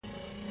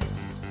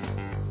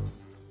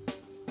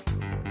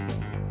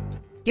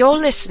You're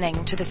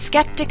listening to the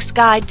Skeptics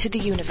Guide to the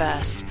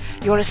Universe,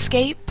 your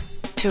escape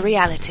to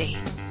reality.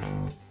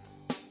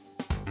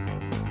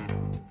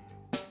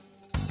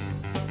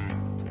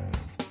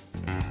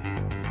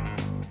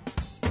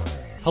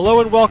 Hello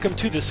and welcome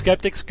to the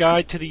Skeptics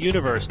Guide to the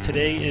Universe.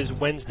 Today is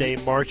Wednesday,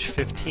 March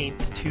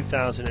 15th,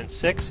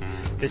 2006.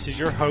 This is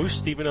your host,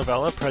 Stephen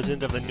Novella,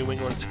 president of the New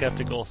England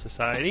Skeptical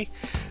Society.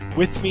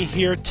 With me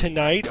here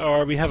tonight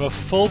we have a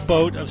full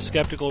boat of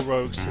skeptical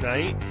rogues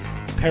tonight.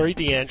 Perry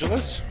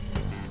DeAngelis.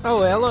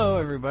 Oh, hello,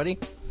 everybody.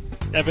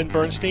 Evan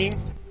Bernstein.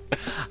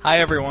 Hi,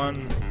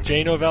 everyone.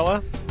 Jay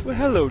Novella. Well,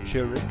 hello,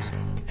 children.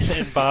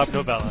 And Bob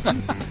Novella.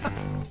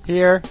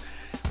 Here.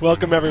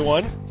 Welcome,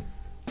 everyone.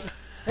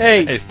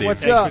 Hey, Steve.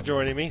 what's Thanks up? for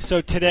joining me. So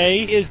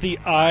today is the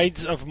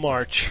Ides of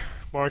March,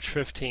 March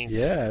 15th.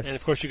 Yes. And,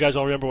 of course, you guys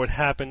all remember what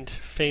happened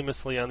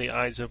famously on the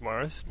Ides of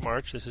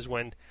March. This is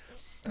when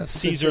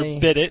Caesar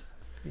bit it.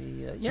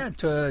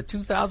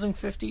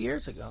 2,050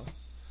 years ago.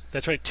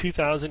 That's right,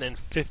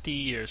 2,050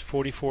 years,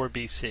 44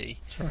 BC.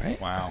 That's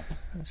right. Wow.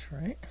 That's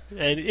right.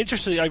 And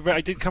interestingly, I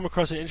did come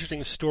across an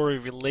interesting story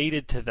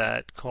related to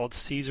that called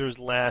Caesar's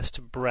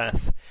Last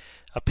Breath.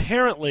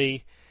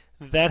 Apparently,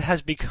 that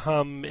has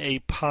become a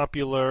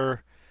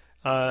popular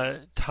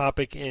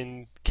topic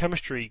in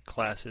chemistry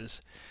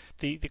classes.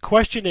 The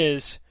question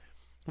is,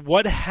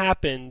 what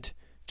happened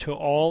to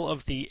all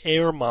of the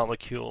air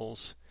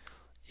molecules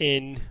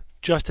in,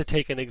 just to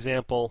take an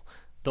example,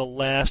 the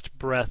last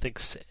breath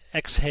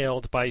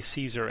exhaled by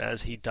Caesar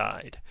as he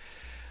died?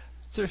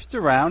 They're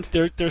around.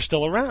 They're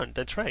still around.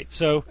 That's right.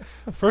 So,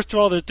 first of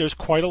all, there's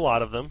quite a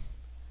lot of them.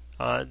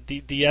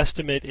 The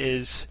estimate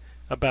is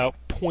about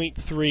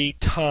 0.3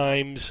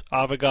 times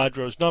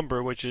Avogadro's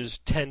number, which is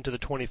 10 to the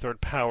 23rd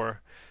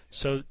power.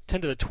 So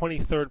 10 to the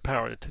 23rd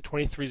power, to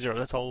 23.0.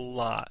 That's a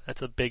lot.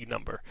 That's a big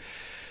number.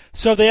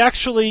 So they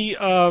actually,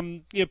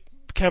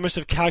 chemists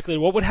have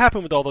calculated what would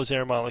happen with all those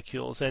air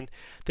molecules, and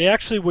they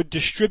actually would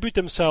distribute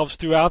themselves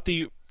throughout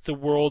the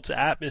world's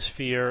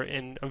atmosphere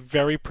in a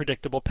very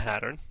predictable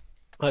pattern.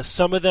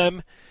 Some of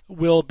them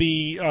will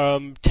be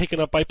taken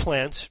up by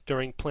plants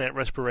during plant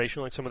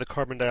respiration, like some of the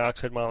carbon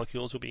dioxide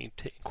molecules will be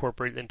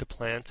incorporated into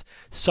plants.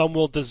 Some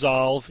will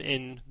dissolve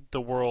in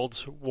the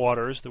world's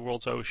waters, the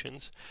world's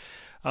oceans.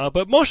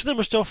 But most of them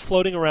are still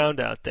floating around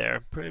out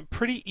there,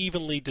 pretty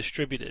evenly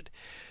distributed.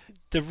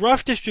 The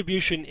rough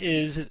distribution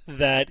is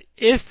that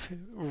if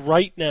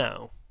right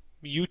now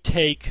you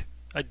take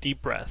a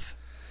deep breath,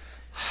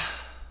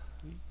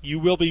 you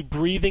will be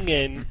breathing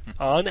in,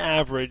 on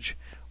average,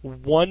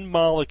 one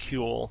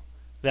molecule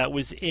that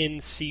was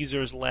in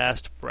Caesar's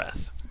last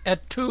breath.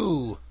 At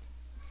 2.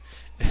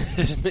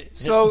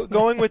 So,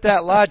 going with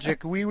that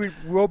logic,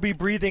 we'll be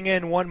breathing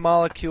in one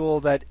molecule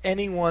that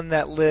anyone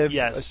that lived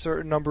a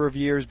certain number of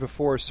years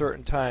before a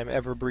certain time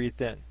ever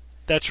breathed in.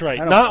 That's right.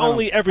 Not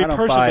only every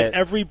person, but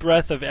every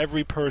breath of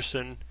every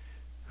person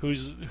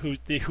who's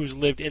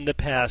lived in the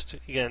past.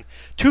 Again,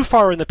 too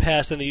far in the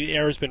past and the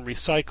air has been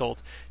recycled.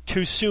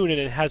 Too soon and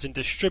it hasn't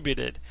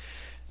distributed.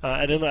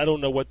 I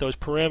don't know what those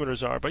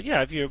parameters are, but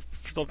yeah, if you're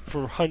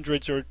for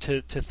hundreds or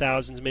to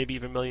thousands, maybe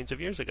even millions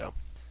of years ago.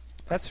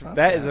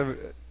 That is a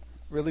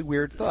really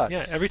weird thought.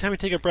 Yeah, every time you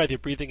take a breath, you're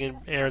breathing in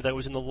air that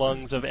was in the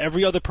lungs of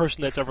every other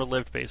person that's ever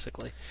lived,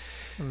 basically.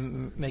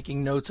 I'm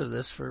making notes of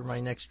this for my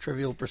next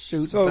Trivial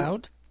Pursuit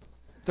bout.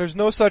 There's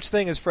no such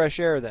thing as fresh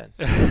air, then.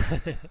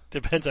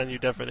 Depends on your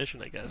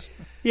definition, I guess.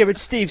 Yeah, but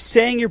Steve,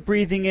 saying you're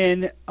breathing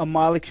in a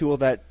molecule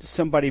that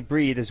somebody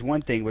breathed is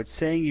one thing, but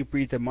saying you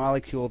breathed a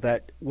molecule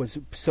that was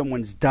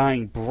someone's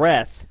dying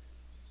breath...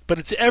 But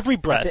it's every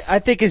breath. I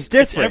think it's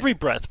different. It's every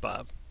breath,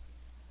 Bob.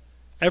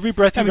 Every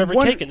breath you've ever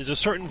taken, there's a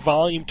certain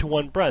volume to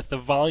one breath. The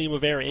volume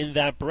of air in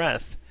that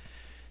breath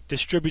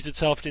distributes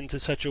itself into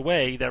such a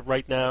way that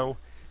right now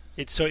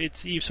it's so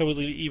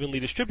evenly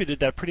distributed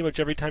that pretty much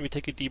every time you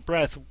take a deep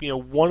breath,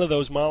 one of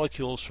those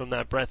molecules from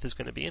that breath is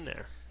going to be in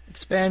there.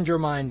 Expand your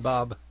mind,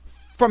 Bob.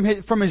 From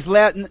his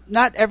last,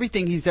 not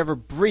everything he's ever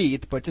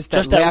breathed, but just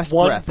that last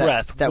one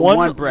breath. That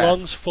one breath.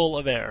 Lungs full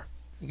of air.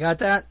 You got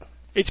that?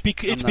 It's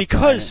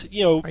because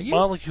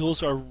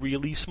molecules are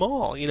really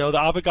small. The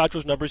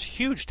Avogadro's number is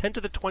huge, 10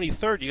 to the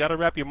 23rd. You got to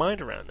wrap your mind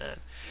around that.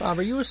 Bob,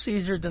 are you a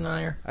Caesar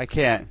denier? I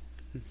can't.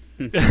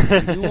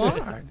 You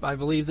are. I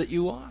believe that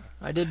you are.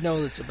 I did know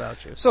this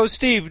about you. So,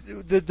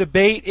 Steve, the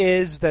debate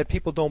is that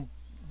people don't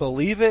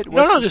believe it?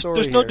 No,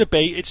 there's no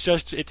debate.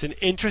 It's an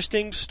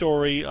interesting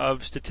story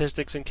of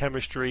statistics and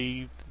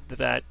chemistry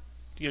that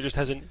just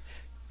hasn't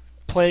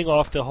playing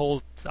off the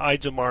whole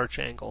Ides of March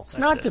angle. It's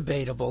not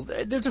debatable.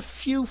 There's a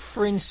few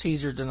fringe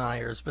Caesar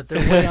deniers, but they're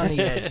way on the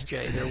edge,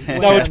 Jay. They're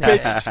way on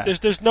the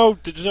edge.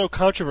 There's no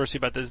controversy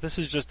about this.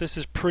 This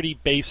is pretty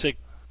basic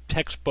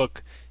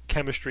textbook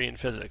chemistry and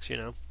physics.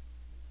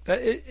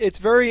 It's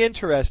very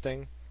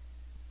interesting.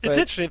 It's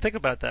interesting. Think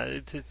about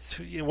that. It's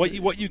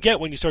what you get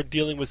when you start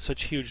dealing with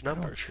such huge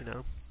numbers.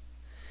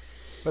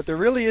 But there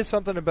really is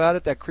something about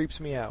it that creeps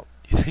me out.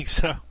 You think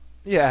so?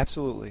 Yeah,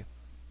 absolutely.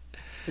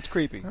 It's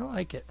creepy. I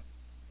like it.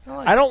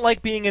 I don't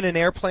like being in an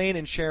airplane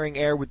and sharing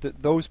air with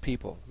those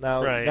people.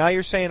 Now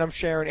you're saying I'm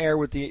sharing air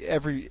with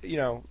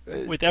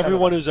with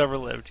everyone who's ever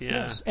lived.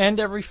 Yes, and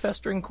every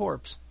festering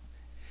corpse,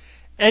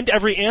 and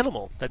every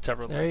animal that's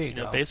ever lived. There you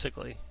go.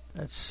 Basically,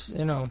 that's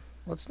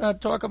Let's not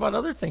talk about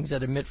other things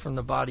that emit from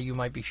the body you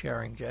might be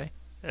sharing, Jay.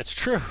 That's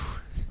true.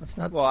 Let's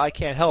not. Well, I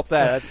can't help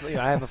that.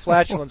 I have a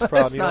flatulence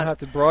problem. You don't have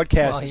to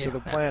broadcast it to the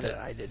planet.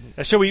 I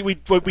didn't. So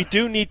we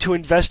do need to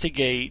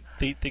investigate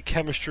the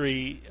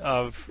chemistry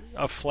of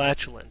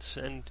flatulence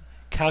and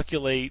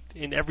calculate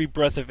in every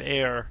breath of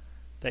air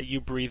that you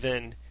breathe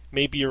in.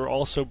 Maybe you're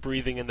also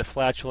breathing in the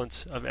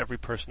flatulence of every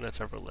person that's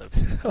ever lived.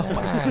 Oh my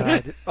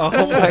God!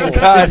 Oh my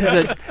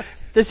God!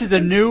 This is a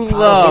new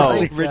low.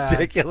 Like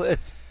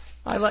ridiculous.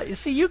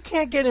 See, you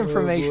can't get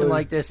information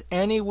like this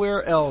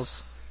anywhere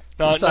else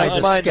besides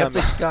a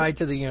Skeptic's Guide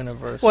to the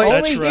Universe. Well,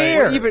 only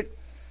right. here.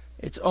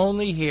 It's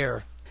only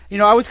here.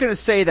 I was going to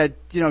say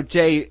that,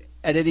 Jay,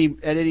 at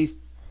any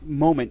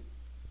moment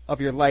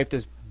of your life,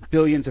 there's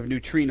billions of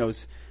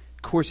neutrinos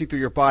coursing through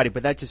your body,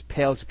 but that just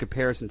pales in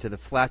comparison to the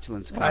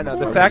flatulence. I know.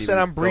 The fact that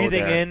I'm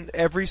breathing in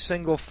every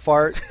single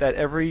fart that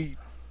every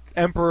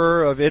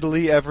emperor of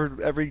Italy ever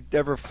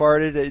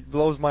farted, it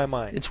blows my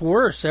mind. It's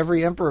worse.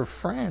 Every emperor of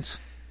France.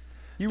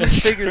 You would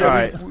figure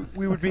that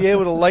we would be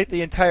able to light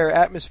the entire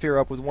atmosphere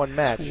up with one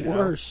match. It's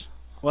worse.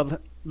 Well,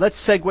 let's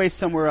segue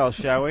somewhere else,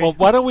 shall we? Well,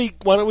 why don't we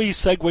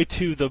segue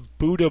to the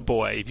Buddha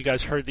Boy? Have you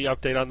guys heard the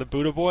update on the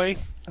Buddha Boy?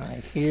 I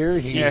hear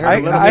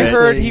I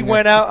heard he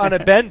went out on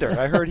a bender.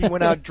 I heard he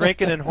went out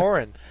drinking and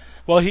whoring.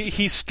 Well,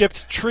 he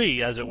skipped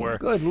tree, as it were.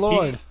 Good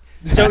Lord.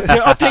 So to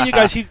update you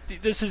guys,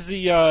 this is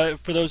the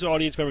for those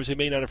audience members who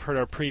may not have heard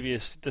our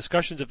previous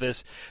discussions of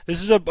this.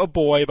 This is a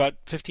boy about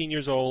 15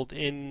 years old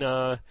in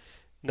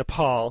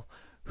Nepal,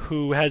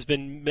 who has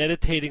been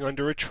meditating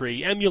under a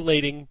tree,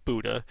 emulating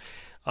Buddha,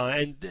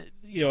 and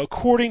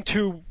according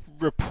to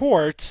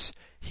reports,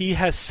 he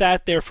has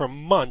sat there for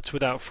months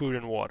without food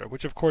and water,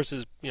 which of course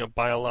is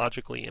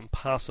biologically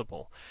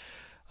impossible.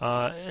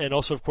 And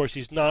also, of course,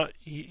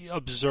 he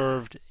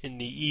observed in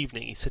the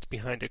evening. He sits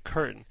behind a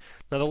curtain.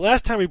 Now, the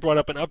last time we brought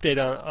up an update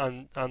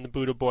on the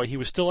Buddha Boy, he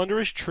was still under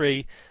his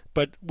tree,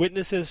 but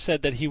witnesses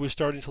said that he was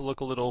starting to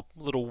look a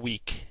little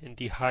weak and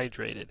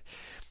dehydrated.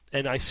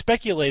 And I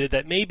speculated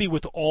that maybe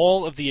with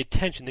all of the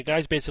attention, the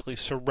guy's basically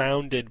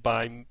surrounded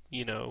by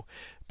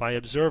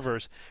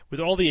observers.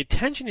 With all the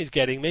attention he's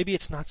getting, maybe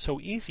it's not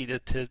so easy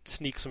to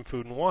sneak some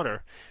food and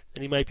water,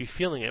 and he might be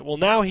feeling it. Well,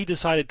 now he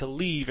decided to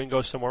leave and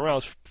go somewhere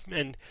else,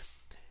 and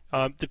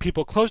the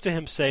people close to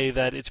him say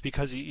that it's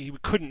because he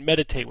couldn't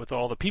meditate with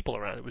all the people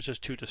around. It was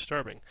just too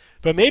disturbing.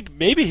 But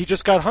maybe he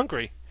just got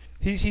hungry.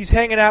 He's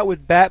hanging out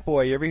with Bat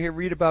Boy. You ever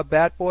read about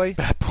Bat Boy?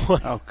 Bat Boy.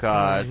 Oh,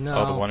 God. No.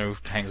 Oh, the one who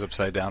hangs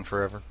upside down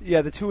forever?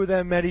 Yeah, the two of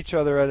them met each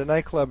other at a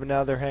nightclub, and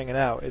now they're hanging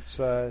out.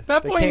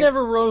 Bat Boy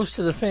never rose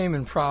to the fame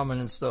and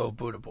prominence, though, of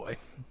Buddha Boy.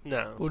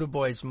 No. Buddha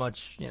Boy's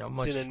much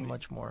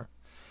more.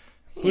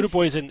 Buddha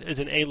Boy is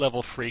an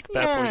A-level freak.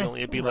 Bat Boy's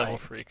only a B-level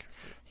freak.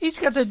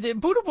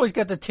 Buddha Boy's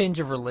got the tinge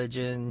of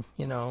religion,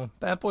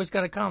 Bat Boy's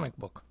got a comic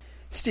book.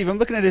 Steve, I'm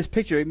looking at his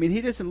picture. I mean, he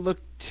doesn't look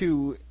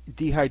too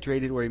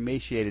dehydrated or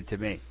emaciated to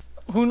me.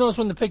 Who knows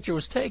when the picture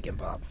was taken,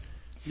 Bob?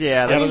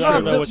 Yeah, I don't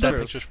know true. what that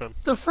picture's from.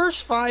 The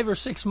first 5 or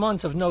 6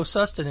 months of no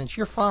sustenance,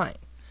 you're fine.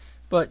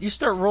 But you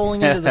start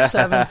rolling into the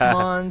 7th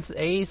month,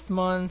 8th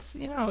month,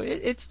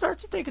 it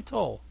starts to take a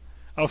toll.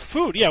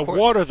 Food, yeah.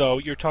 Water, though,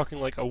 you're talking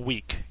like a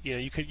week.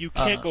 You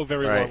can't go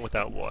very long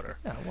without water.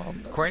 Yeah, well,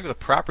 according to the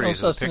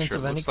properties of the picture,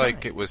 it looks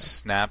like it was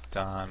snapped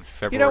on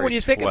February when you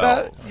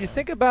 12th.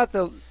 think about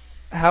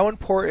how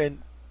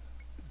important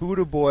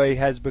Buddha Boy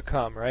has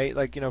become, right?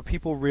 Like,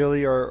 people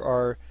really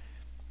are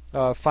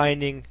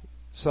finding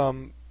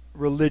some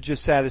religious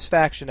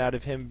satisfaction out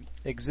of him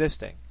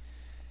existing.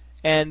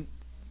 And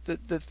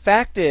the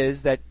fact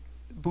is that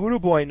Buddha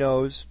Boy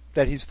knows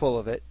that he's full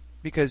of it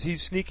because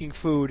he's sneaking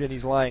food and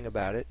he's lying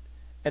about it.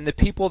 And the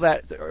people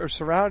that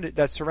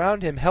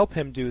surround him help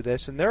him do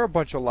this, and they're a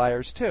bunch of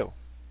liars too.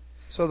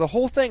 So the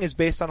whole thing is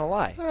based on a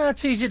lie.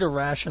 It's easy to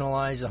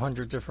rationalize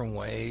 100 different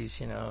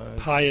ways,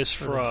 Pious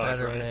for fraud, the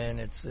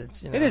betterment.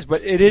 Right? It is,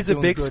 but it is a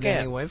big scam.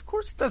 Anyway, of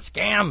course, it's a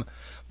scam.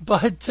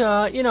 But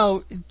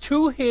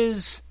to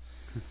his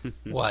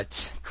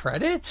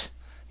credit,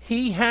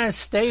 he has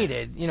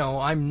stated,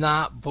 I'm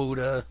not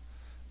Buddha.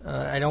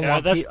 I don't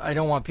want people to say I'm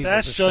Buddha.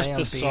 That's just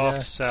a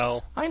soft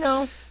sell. I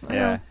know.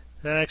 That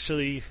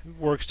actually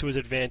works to his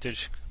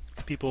advantage.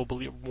 People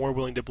are more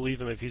willing to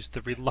believe him if he's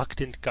the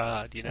reluctant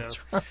god,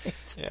 That's right.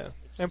 Yeah.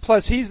 And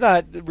plus, he's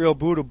not the real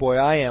Buddha Boy.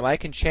 I am. I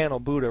can channel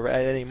Buddha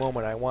at any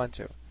moment I want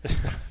to.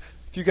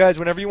 If you guys,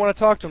 whenever you want to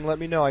talk to him, let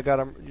me know. I got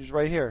him. He's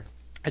right here.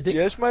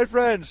 Yes, my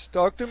friends,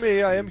 talk to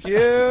me. I am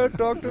here.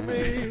 Talk to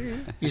me.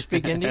 You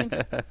speak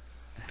Indian?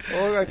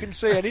 Oh, I can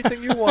say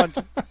anything you want.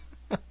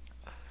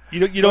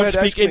 You don't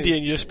speak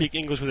Indian. You just speak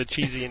English with a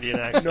cheesy Indian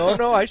accent.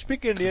 No, I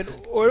speak Indian.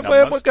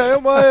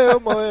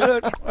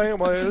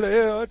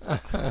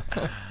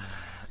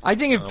 I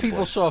think if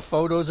people saw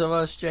photos of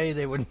us, Jay,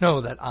 they would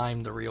know that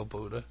I'm the real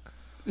Buddha.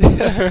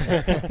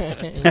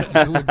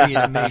 You would be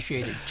an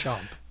emaciated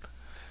chump.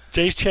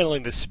 Jay's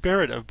channeling the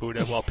spirit of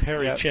Buddha, while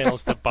Perry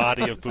channels the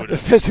body of Buddha. The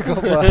physical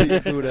body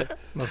of Buddha.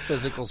 I'm a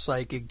physical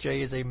psychic.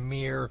 Jay is a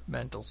mere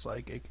mental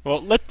psychic.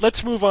 Well,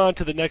 let's move on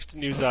to the next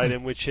news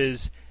item, which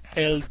is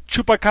El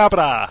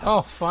Chupacabra.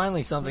 Oh,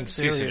 finally something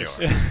serious.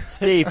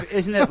 Steve,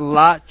 isn't it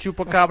La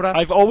Chupacabra?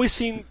 I've always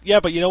seen,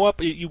 but you know what?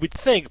 You would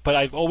think, but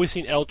I've always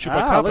seen El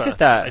Chupacabra. Ah, look at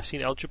that. I've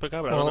seen El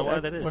Chupacabra. I Well, don't know why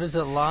that is. What is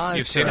it, La?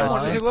 You've seen him.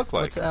 What does he look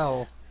like? What's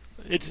L?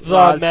 It's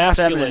La the is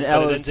masculine, feminine, but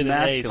L it is ends in an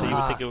A, so you would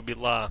masculine. think it would be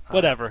La.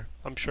 Whatever.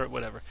 I'm sure,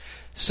 whatever.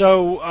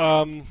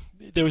 So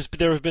there has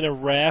been a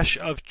rash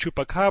of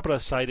chupacabra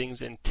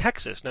sightings in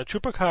Texas. Now,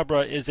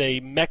 chupacabra is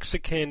a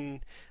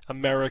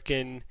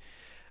Mexican-American,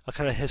 a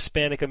kind of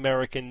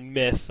Hispanic-American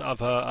myth of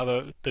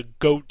the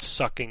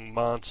goat-sucking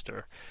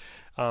monster.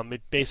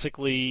 It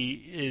basically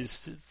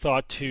is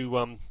thought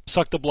to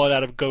suck the blood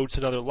out of goats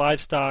and other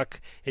livestock.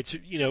 It's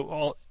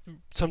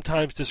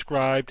sometimes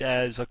described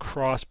as a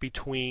cross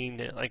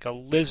between like a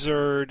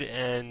lizard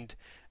and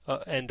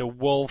a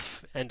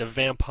wolf and a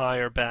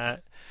vampire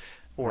bat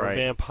or a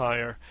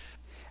vampire.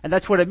 And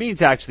that's what it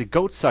means, actually,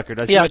 goat sucker.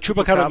 Doesn't Yeah, it?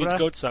 chupacabra means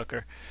goat sucker.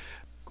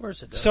 Of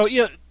course it does. So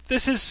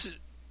this is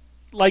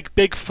like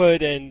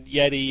Bigfoot and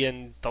Yeti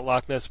and the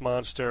Loch Ness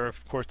Monster.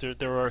 Of course,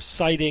 there are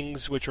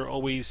sightings which are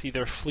always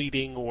either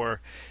fleeting or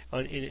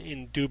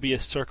in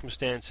dubious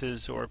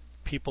circumstances, or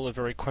people of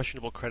very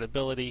questionable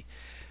credibility,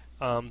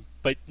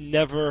 but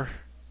never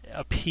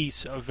a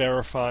piece of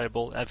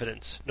verifiable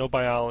evidence. No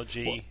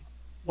biology.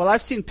 Well,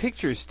 I've seen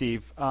pictures,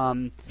 Steve,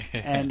 and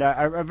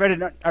I read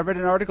an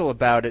article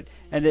about it,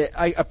 and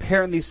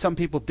apparently some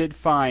people did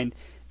find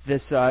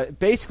this.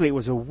 Basically, it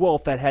was a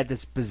wolf that had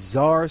this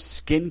bizarre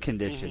skin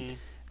condition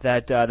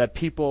that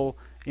people,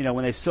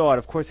 when they saw it,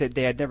 of course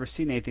they had never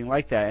seen anything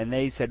like that, and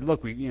they said,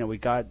 "Look, we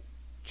got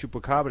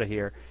chupacabra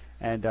here,"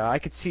 and I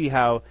could see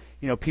how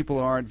people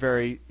who aren't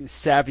very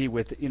savvy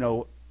with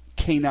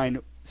canine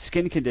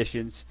skin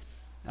conditions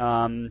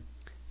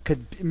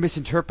could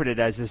misinterpret it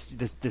as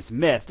this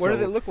myth. What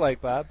did it look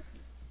like, Bob?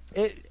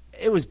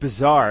 It was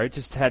bizarre. It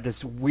just had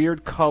this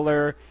weird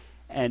color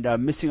and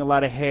missing a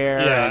lot of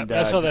hair. Yeah, and,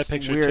 I saw that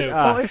picture weird, too.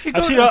 Well, if you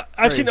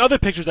I've seen other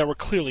pictures that were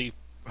clearly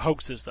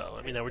hoaxes, though.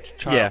 I mean, that were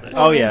childish.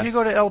 Well, if you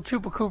go to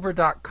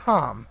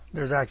elchupacabra.com,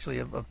 there's actually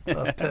a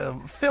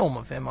film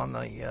of him on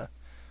the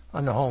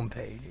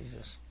homepage. He's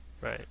just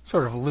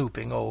sort of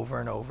looping over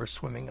and over,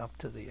 swimming up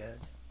to the edge.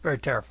 Very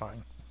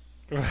terrifying.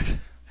 Right.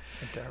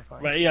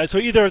 Terrifying. Right, yeah. So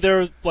either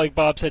they're, like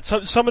Bob said,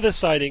 some of the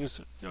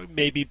sightings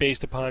may be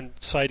based upon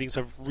sightings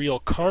of real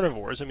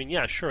carnivores. I mean,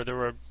 yeah, sure, there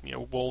were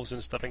wolves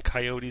and stuff and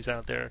coyotes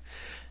out there,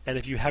 and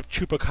if you have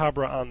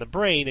chupacabra on the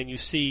brain and you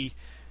see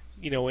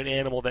an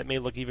animal that may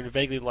look even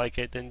vaguely like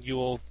it, then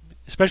you'll,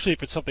 especially if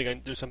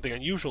there's something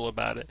unusual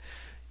about it,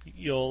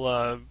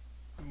 you'll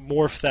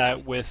morph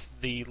that with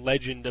the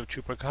legend of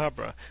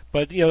chupacabra.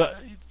 But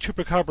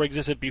chupacabra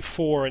existed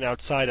before and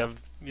outside of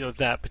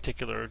that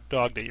particular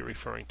dog that you're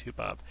referring to,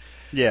 Bob.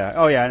 Yeah.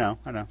 Oh, yeah.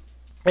 I know.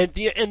 And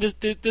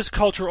this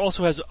culture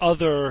also has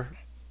other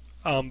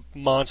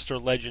monster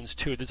legends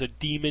too. There's a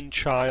demon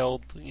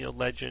child,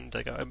 legend,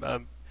 like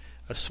a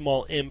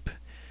small imp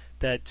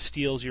that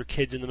steals your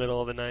kids in the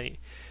middle of the night.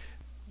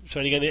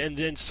 So again,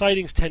 and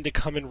sightings tend to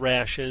come in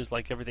rashes,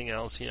 like everything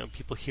else.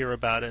 People hear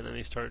about it and then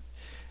they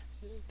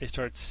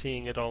start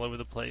seeing it all over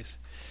the place.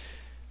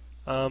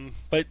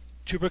 But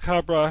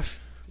chupacabra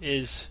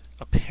is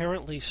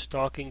apparently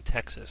stalking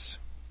Texas.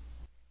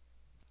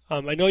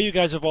 I know you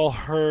guys have all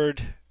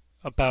heard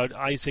about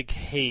Isaac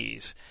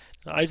Hayes.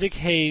 Now, Isaac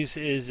Hayes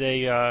is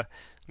a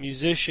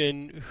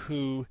musician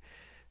who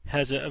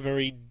has a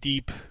very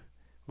deep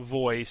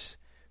voice,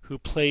 who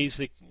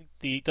plays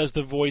does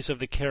the voice of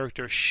the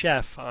character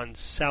Chef on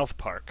South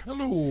Park.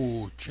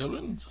 Hello,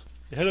 chillins.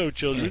 Hello,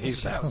 children. Yeah, he's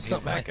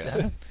something like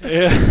that.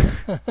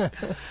 Yeah.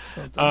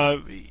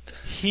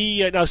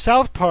 Now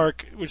South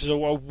Park, which is a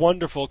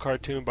wonderful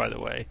cartoon, by the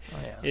way,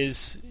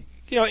 is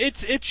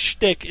its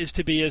shtick is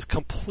to be as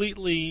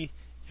completely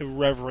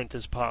irreverent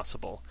as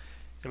possible.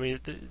 I mean,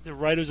 the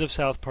writers of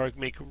South Park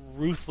make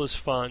ruthless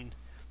fun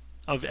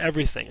of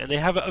everything, and they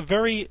have a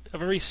very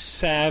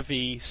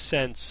savvy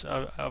sense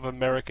of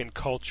American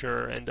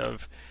culture and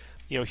of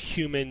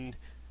human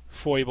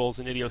foibles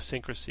and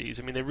idiosyncrasies.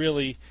 I mean, they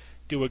really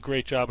do a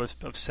great job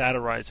of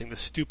satirizing the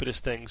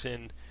stupidest things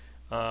in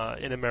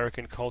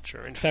American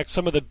culture. In fact,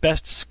 some of the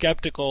best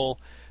skeptical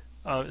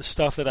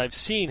stuff that I've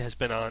seen has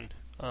been on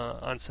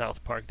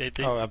South Park.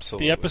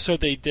 Absolutely. The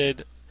episode they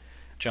did.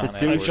 John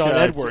Edwards.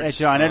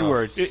 John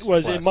Edwards. It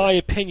was, Classic. in my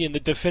opinion, the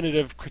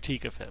definitive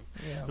critique of him.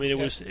 Yeah. I mean,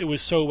 it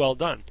was so well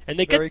done, and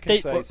they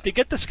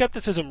get the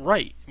skepticism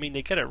right. I mean,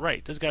 they get it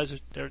right. Those guys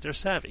they're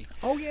savvy.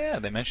 Oh yeah,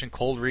 they mention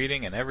cold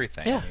reading and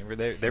everything. Yeah. I mean,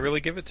 they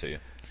really give it to you.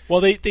 Well,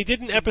 they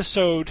did an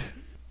episode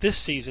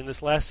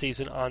this last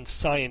season, on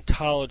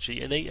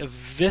Scientology, and they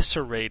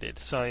eviscerated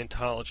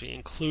Scientology,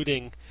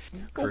 including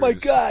oh my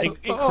God,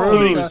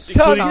 including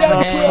Tom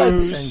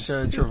Cruise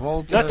and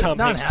Travolta, not Tom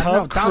Hanks,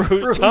 Tom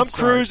Cruise, Tom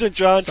Cruise and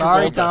John Travolta.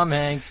 Sorry, Tom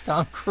Hanks,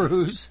 Tom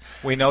Cruise.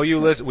 We know you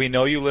listen. We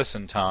know you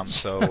listen, Tom.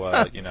 So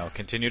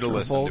continue to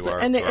listen to our.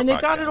 And they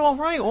podcast. got it all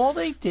right. All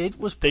they did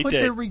was put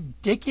their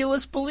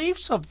ridiculous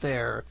beliefs up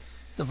there.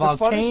 The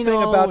funniest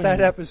thing about that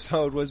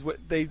episode was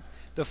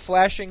the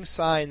flashing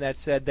sign that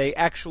said they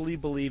actually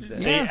believed it.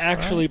 They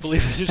actually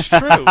believe this is true.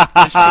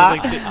 They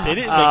didn't make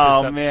this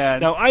up. Man.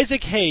 Now,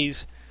 Isaac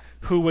Hayes,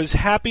 who was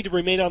happy to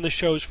remain on the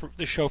show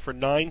for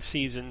 9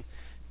 seasons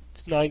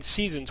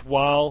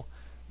while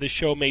the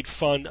show made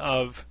fun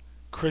of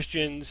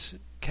Christians,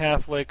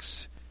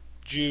 Catholics,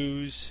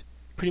 Jews,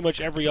 pretty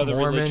much every other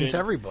religion.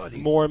 Everybody.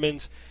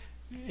 Mormons,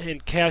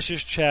 and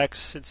cashes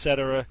checks,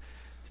 etc.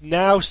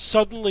 Now,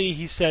 suddenly,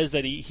 he says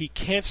that he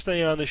can't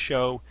stay on the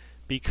show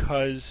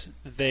because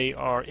they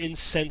are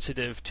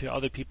insensitive to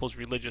other people's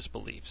religious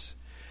beliefs.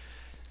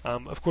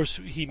 Of course,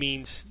 he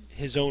means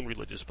his own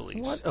religious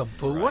beliefs. What a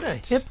boo! Right. What a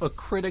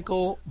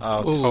hypocritical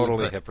boo!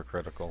 Totally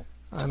hypocritical.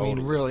 I mean,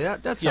 really,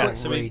 that's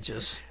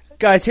outrageous.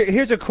 Guys,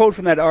 here's a quote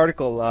from that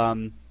article.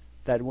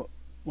 That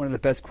one of the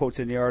best quotes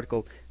in the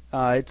article.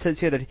 It says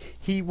here that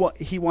he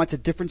wants a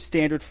different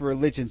standard for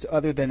religions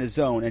other than his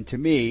own, and to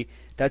me,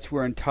 that's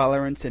where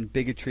intolerance and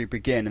bigotry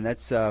begin. And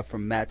that's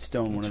from Matt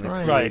Stone, one of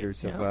the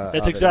creators of.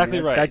 That's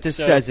exactly right. That just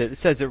says it. It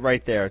says it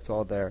right there. It's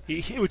all there.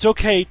 It's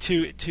okay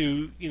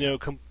to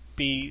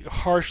be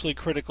harshly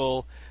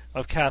critical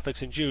of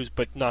Catholics and Jews,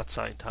 but not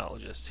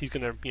Scientologists. He's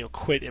going to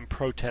quit and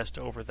protest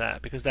over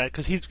that because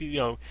he's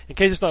in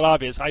case it's not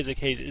obvious, Isaac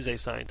Hayes is a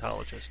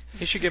Scientologist.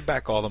 He should give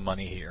back all the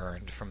money he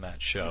earned from that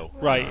show.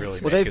 Right.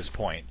 Really make his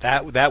point.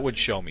 That would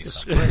show me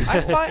something.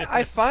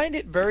 I find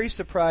it very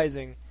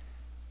surprising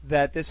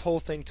that this whole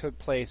thing took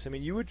place. I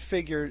mean, you would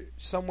figure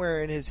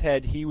somewhere in his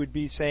head he would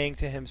be saying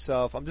to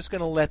himself, "I'm just going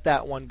to let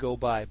that one go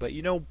by." But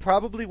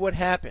probably what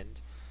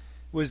happened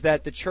was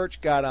that the church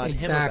got on him about it.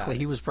 Exactly.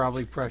 He was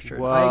probably pressured.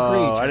 Whoa, I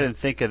agree, Jim. I didn't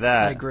think of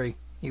that. I agree.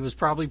 He was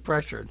probably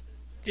pressured.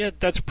 Yeah,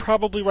 that's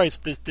probably right.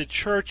 The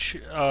Church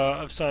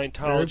of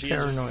Scientology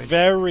is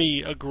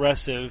very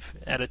aggressive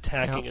at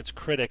attacking its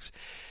critics.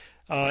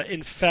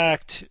 In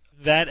fact,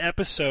 that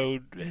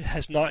episode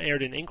has not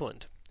aired in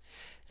England,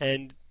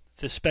 and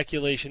the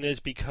speculation is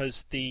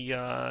because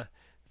the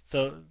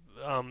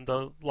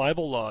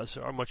libel laws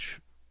are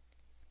much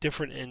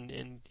different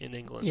in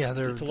England. Yeah,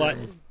 it's a lot.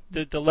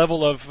 The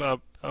level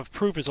of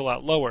proof is a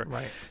lot lower.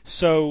 Right.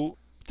 So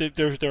there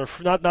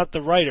are not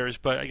the writers,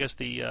 but I guess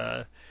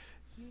the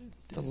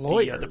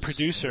lawyers, the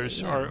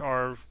producers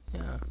were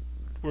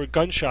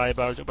gun shy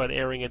about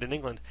airing it in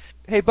England.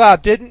 Hey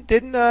Bob, didn't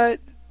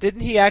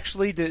he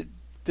actually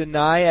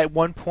deny at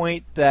one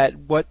point that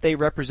what they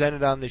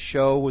represented on the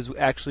show was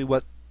actually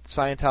what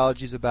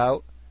Scientology's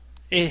about?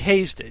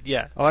 Hayes did,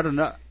 yeah. Oh, I don't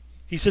know.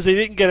 He says they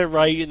didn't get it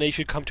right and they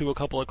should come to a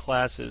couple of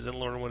classes and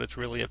learn what it's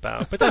really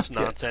about. But that's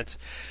nonsense.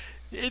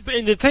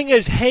 And the thing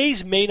is,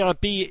 Hayes may not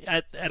be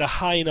at a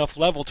high enough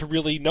level to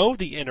really know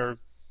the inner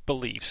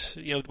beliefs.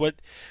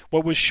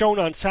 What was shown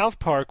on South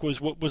Park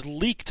was what was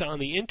leaked on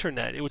the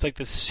internet. It was like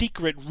the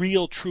secret,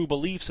 real, true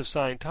beliefs of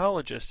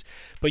Scientologists.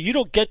 But you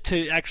don't get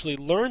to actually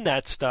learn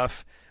that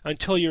stuff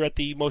until you're at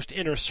the most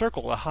inner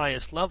circle, the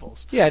highest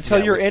levels. Yeah,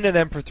 until you're into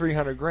them for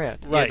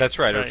 $300,000. Right, yeah, that's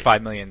right, or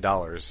 $5 million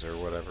or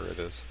whatever it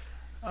is.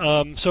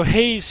 So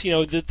Hayes,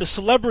 the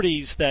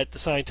celebrities that the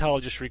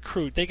Scientologists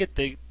recruit, they get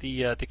the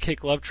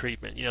kick love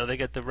treatment. They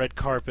get the red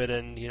carpet,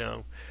 and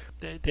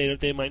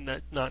they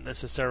might not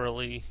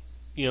necessarily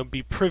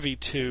be privy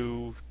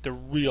to the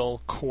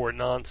real core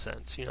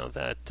nonsense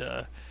that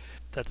the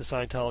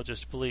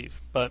Scientologists believe.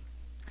 But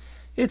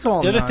it's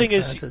all the other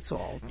nonsense. thing is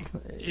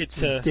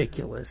it's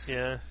ridiculous.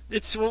 Yeah,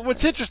 it's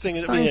what's interesting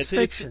is science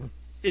fiction.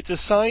 It's a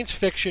science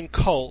fiction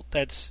cult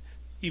that's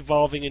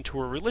evolving into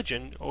a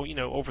religion,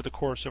 over the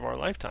course of our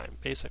lifetime,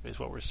 basically, is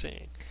what we're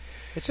seeing.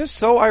 It's just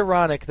so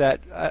ironic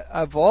that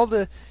of all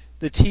the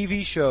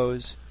TV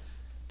shows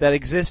that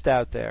exist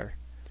out there,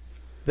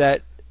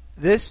 that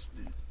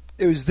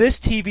it was this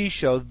TV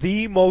show,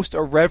 the most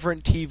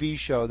irreverent TV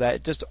show,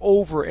 that just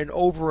over and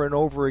over and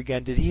over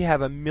again did he have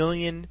 1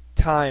 million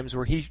times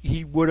where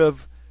he would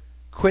have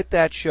quit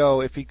that show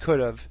if he could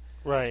have.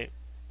 Right.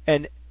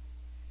 And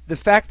the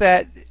fact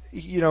that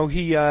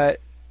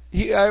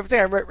I think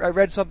I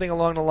read something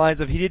along the lines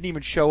of he didn't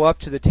even show up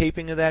to the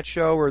taping of that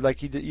show, or like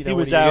he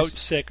was out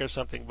sick or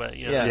something. But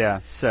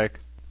sick.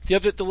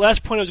 The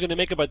last point I was going to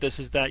make about this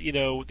is that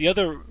the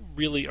other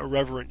really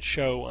irreverent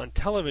show on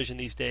television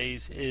these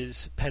days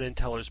is Penn and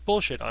Teller's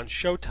Bullshit on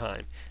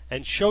Showtime,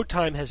 and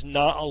Showtime has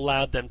not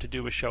allowed them to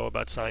do a show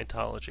about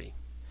Scientology.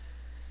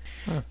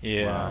 Huh.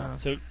 Yeah.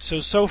 Wow.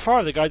 So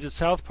far the guys at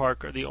South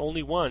Park are the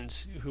only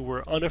ones who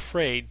were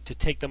unafraid to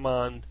take them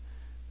on.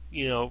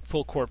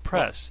 Full court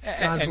press.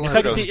 God In bless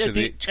fact, them. at the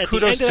end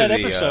of that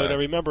episode, I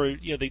remember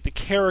the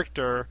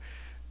character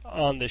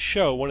on the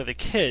show, one of the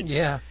kids,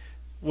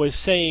 was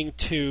saying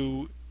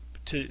to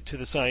the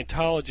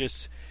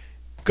Scientologists,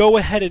 go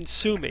ahead and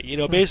sue me.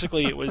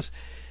 Basically it was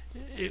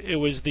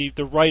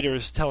the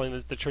writers telling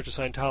the Church of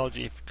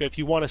Scientology, if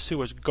you want to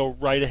sue us, go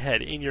right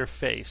ahead, in your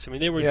face. I mean,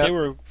 they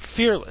were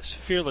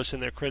fearless in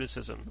their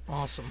criticism.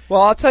 Awesome.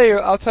 Well, I'll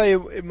tell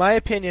you, in my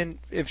opinion,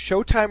 if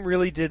Showtime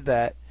really did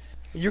that,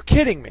 you're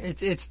kidding me.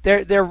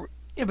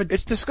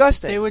 It's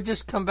disgusting. They would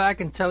just come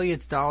back and tell you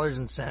it's dollars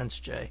and cents,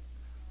 Jay.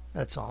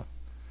 That's all.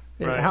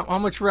 Right. How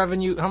much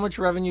revenue? How much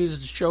revenue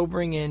does the show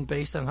bring in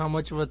based on how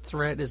much of a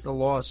threat is the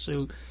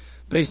lawsuit,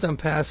 based on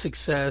past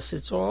success?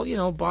 It's all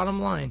You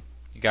bottom line.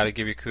 got to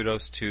give your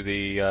kudos to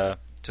the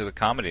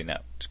comedy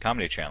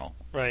channel,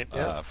 right?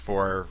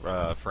 For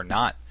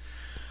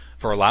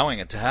allowing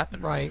it to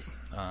happen, right?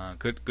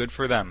 Good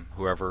for them,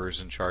 whoever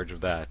is in charge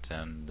of that,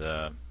 and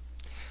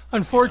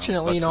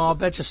unfortunately, I'll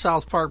bet you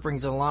South Park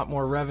brings in a lot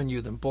more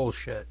revenue than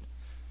bullshit.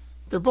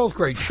 They're both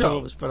great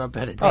shows, but I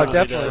bet it does. Oh,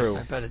 definitely.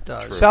 I bet it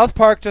does. True. South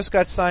Park just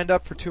got signed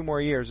up for 2 more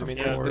years. I mean,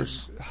 they're a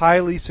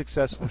highly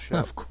successful show.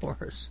 Of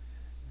course.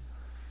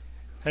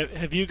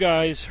 Have you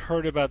guys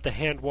heard about the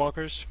hand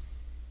walkers?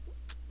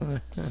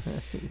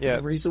 Yeah.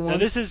 The recent now,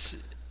 ones?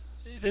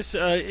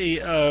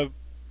 a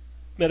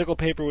medical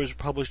paper was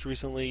published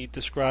recently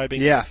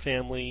describing a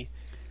family.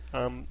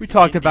 We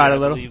talked about it a I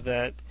little. believe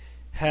that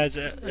has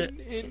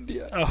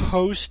a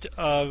host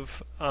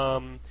of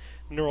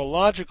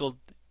neurological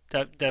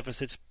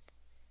deficits.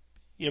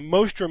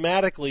 Most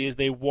dramatically is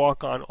they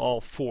walk on all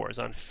fours,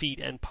 on feet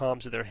and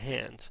palms of their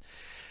hands.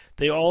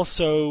 They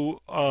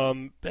also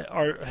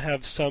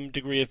have some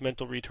degree of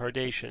mental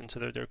retardation, so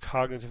they're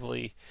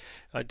cognitively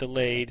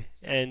delayed,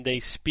 and they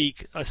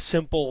speak a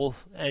simple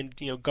and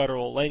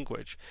guttural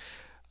language.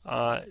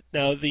 Now,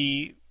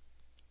 the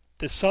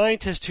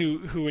scientist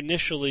who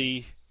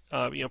initially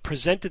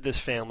presented this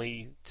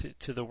family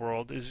to the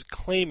world is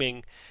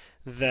claiming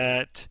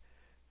that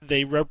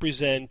they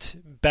represent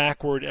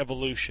backward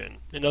evolution.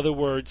 In other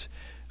words,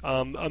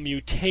 a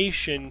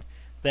mutation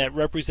that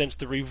represents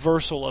the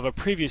reversal of a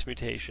previous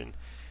mutation,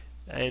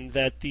 and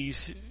that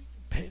this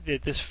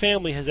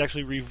family has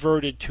actually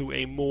reverted to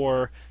a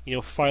more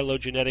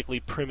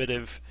phylogenetically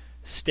primitive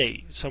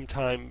state,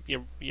 sometime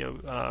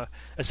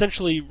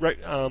essentially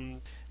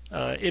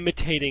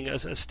imitating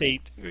a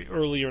state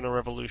earlier in our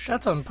evolution.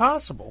 That's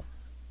impossible.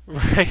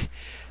 Right.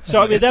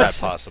 So I mean,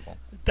 that's possible.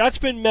 That's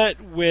been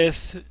met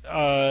with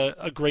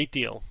a great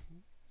deal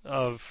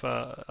of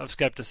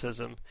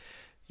skepticism.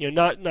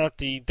 Not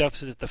the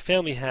deficit that the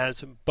family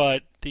has,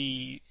 but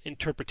the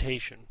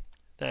interpretation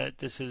that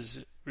this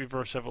is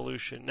reverse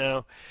evolution.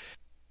 Now,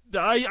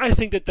 I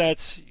think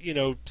that's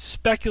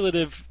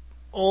speculative,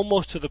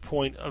 almost to the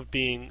point of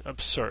being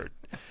absurd.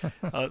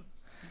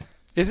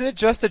 Isn't it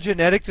just a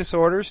genetic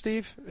disorder,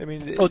 Steve? I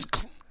mean,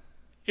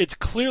 it's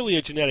clearly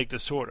a genetic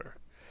disorder.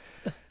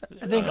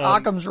 I think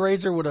Occam's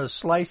razor would have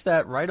sliced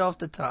that right off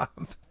the top.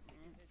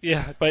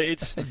 Yeah, but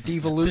it's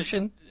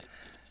devolution.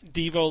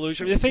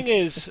 Devolution. The thing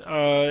is,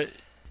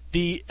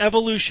 the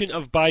evolution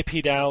of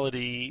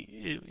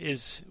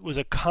bipedality was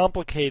a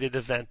complicated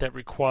event that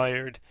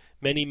required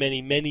many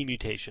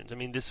mutations. I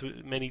mean, this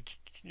many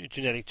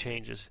genetic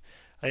changes.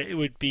 It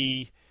would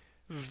be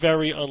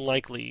very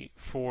unlikely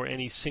for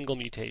any single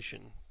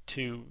mutation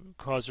to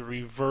cause a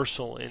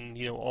reversal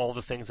in all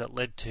the things that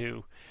led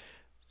to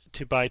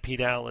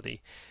bipedality.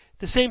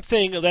 The same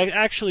thing,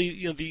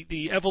 actually,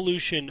 the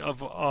evolution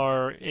of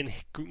our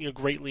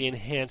greatly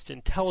enhanced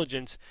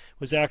intelligence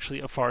was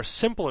actually a far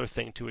simpler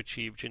thing to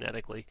achieve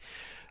genetically.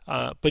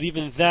 But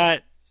even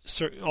that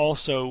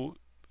also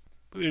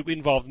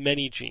involved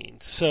many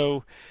genes.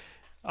 So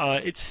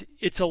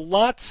it's a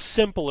lot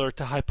simpler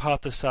to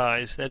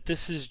hypothesize that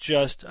this is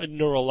just a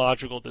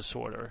neurological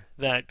disorder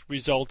that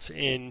results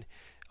in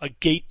a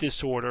gait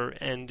disorder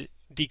and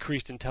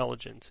decreased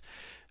intelligence,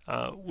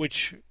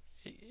 which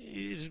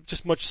is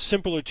just much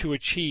simpler to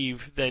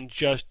achieve than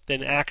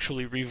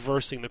actually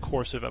reversing the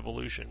course of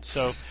evolution.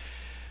 So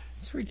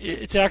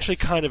it's actually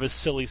kind of a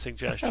silly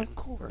suggestion. Of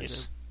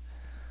course.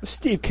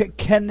 Steve,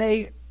 can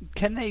they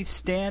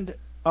stand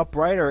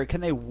upright, or can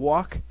they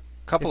walk? A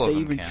couple of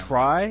them even can.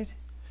 Tried?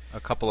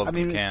 A couple of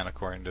them can,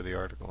 according to the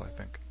article, I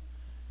think.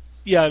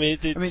 Yeah,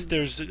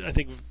 there's I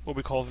think what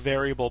we call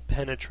variable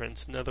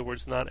penetrance. In other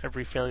words, not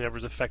every family member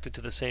is affected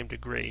to the same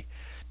degree.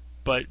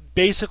 But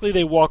basically,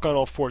 they walk on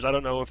all fours. I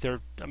don't know if they're.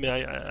 I mean,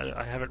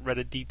 I haven't read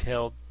a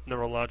detailed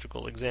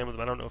neurological exam of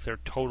them. I don't know if they're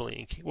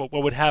totally. What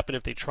would happen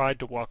if they tried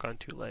to walk on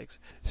 2 legs?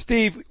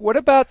 Steve, what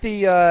about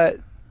the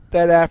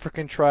that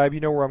African tribe? You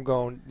know where I'm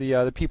going.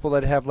 The people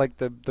that have like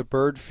the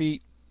bird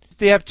feet.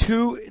 They have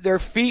their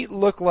feet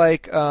look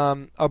like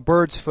a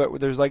bird's foot. Where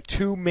there's like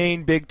 2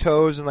 main big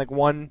toes and like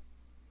one,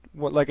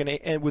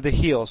 with a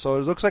heel. So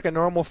it looks like a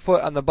normal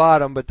foot on the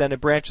bottom, but then it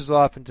branches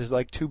off into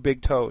like 2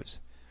 big toes.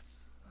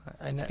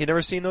 You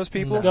never seen those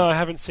people? No, I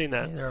haven't seen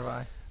that. Neither have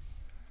I.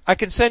 I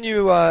can send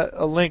you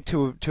a link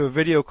to a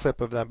video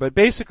clip of them. But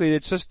basically,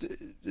 it's just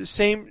the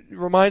same. It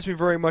reminds me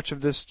very much of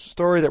this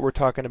story that we're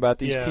talking about.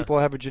 These people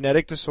have a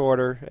genetic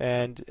disorder,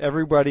 and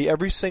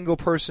every single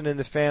person in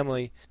the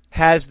family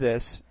has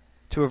this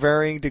to a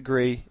varying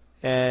degree.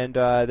 And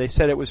they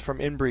said it was from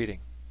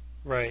inbreeding.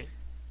 Right.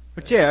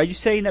 But Jay, are you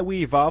saying that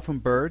we evolved from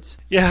birds?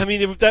 Yeah, I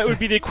mean that would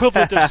be the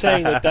equivalent of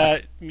saying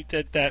that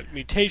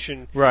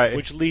mutation, right,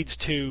 which leads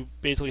to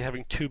basically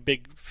having two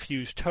big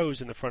fused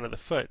toes in the front of the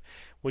foot,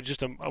 was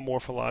just a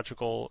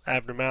morphological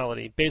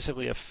abnormality,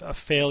 basically a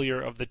failure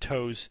of the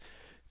toes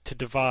to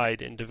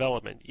divide in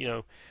development.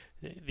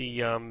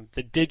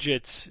 The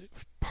digits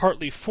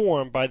partly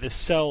form by the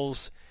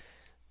cells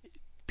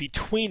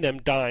between them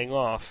dying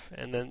off,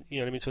 and then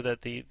so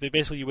that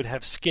basically you would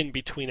have skin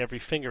between every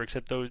finger,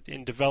 except those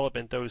in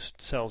development those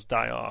cells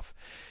die off,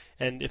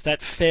 and if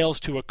that fails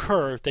to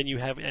occur, then you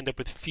end up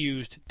with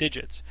fused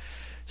digits.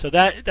 So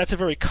that's a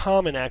very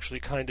common actually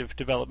kind of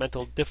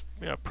developmental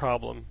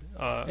problem.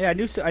 Yeah,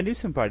 I knew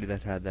somebody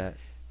that had that.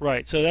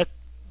 Right. So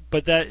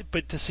but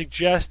to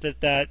suggest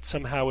that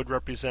somehow would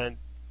represent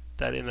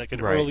that in like an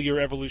earlier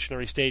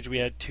evolutionary stage we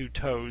had two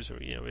toes,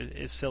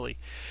 is silly.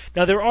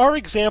 Now there are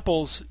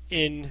examples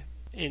in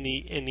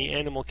the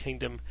animal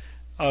kingdom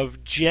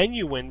of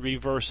genuine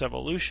reverse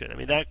evolution. I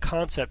mean that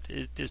concept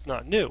is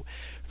not new.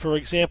 For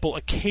example,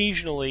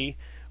 occasionally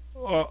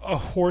a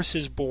horse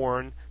is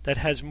born that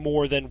has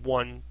more than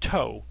one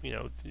toe.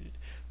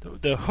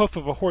 The hoof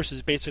of a horse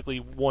is basically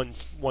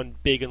one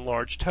big and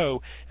large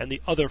toe, and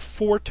the other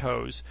four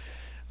toes,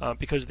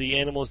 because the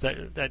animals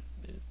that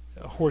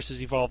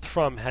horses evolved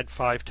from had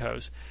 5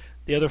 toes.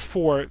 The other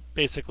 4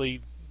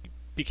 basically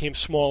became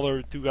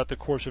smaller throughout the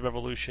course of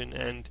evolution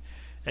and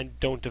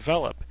don't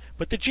develop.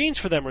 But the genes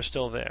for them are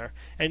still there.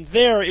 And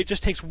there, it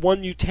just takes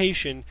one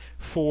mutation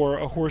for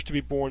a horse to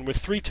be born with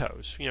 3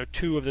 toes.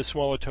 2 of the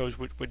smaller toes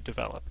would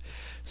develop.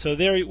 So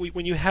there,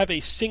 when you have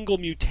a single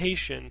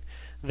mutation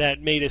that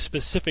made a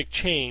specific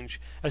change,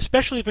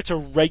 especially if it's a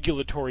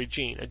regulatory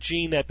gene, a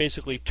gene that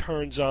basically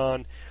turns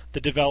on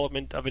the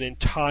development of an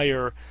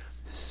entire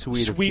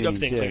suite of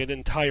things, like an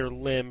entire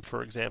limb,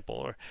 for example,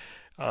 or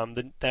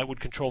that would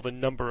control the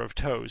number of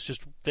toes.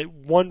 Just that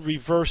one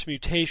reverse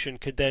mutation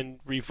could then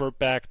revert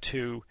back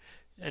to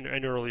an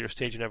earlier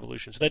stage in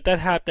evolution. So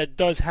that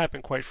does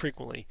happen quite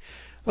frequently.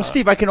 Well,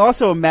 Steve, I can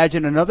also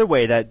imagine another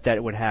way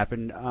that would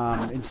happen.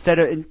 Instead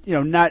of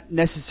not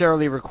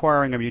necessarily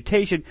requiring a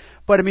mutation,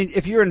 but I mean,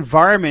 if your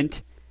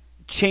environment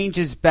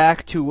changes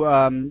back to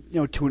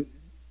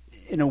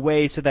in a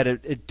way so that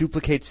it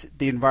duplicates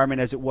the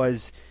environment as it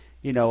was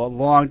a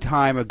long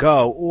time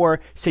ago, or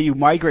say you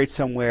migrate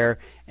somewhere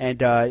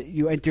and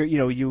you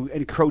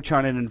encroach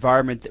on an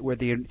environment where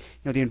the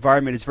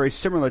environment is very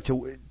similar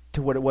to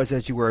what it was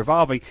as you were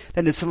evolving,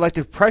 then the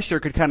selective pressure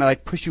could kind of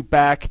like push you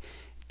back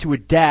to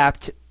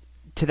adapt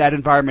to that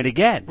environment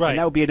again. Right. And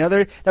that would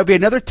be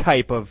another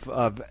type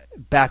of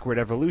backward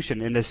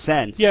evolution in a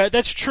sense. Yeah,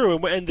 that's true.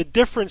 And the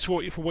difference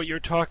for what you're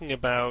talking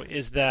about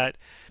is that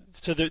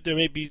there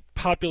may be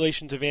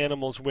populations of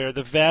animals where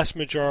the vast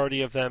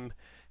majority of them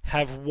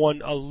have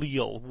one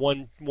allele,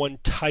 one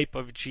type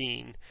of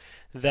gene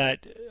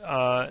that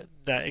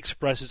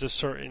expresses a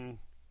certain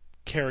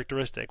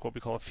characteristic, what we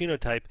call a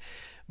phenotype,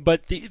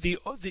 but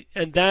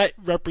and that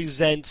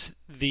represents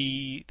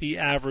the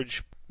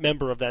average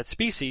member of that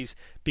species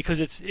because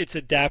it's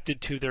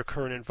adapted to their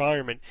current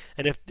environment.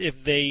 And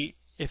if they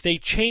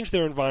change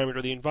their environment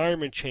or the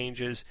environment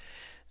changes,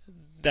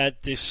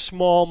 that the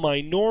small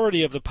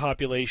minority of the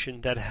population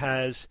that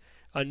has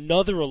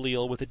another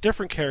allele with a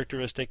different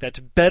characteristic that's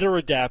better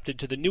adapted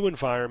to the new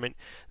environment,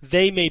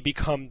 they may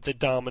become the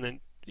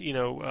dominant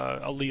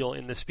allele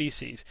in the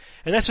species.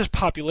 And that's just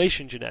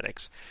population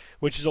genetics,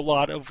 which is a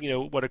lot of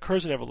what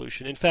occurs in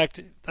evolution. In fact,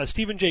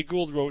 Stephen Jay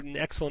Gould wrote an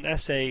excellent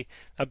essay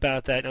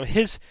about that. Now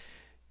his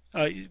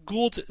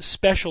Gould's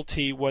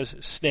specialty was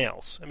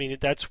snails. I mean,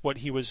 that's what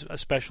he was a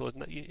specialist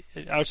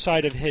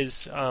outside of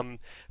his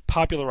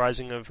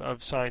popularizing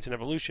of science and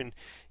evolution.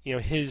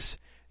 His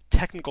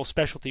technical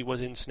specialty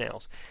was in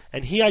snails,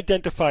 and he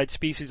identified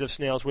species of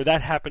snails where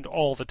that happened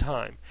all the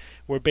time,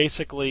 where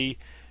basically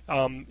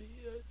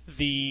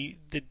the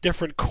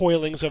different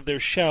coilings of their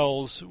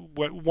shells,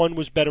 one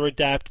was better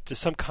adapted to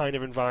some kind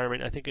of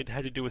environment. I think it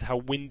had to do with how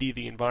windy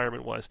the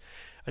environment was.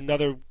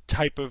 Another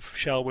type of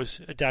shell was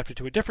adapted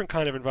to a different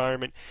kind of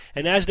environment,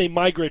 and as they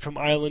migrate from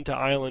island to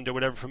island or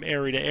whatever, from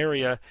area to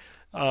area,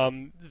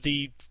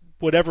 the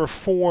whatever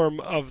form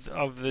of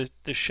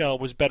the shell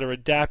was better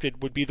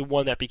adapted would be the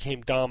one that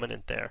became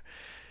dominant there.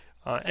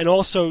 And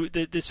also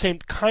the same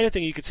kind of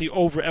thing you could see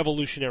over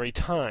evolutionary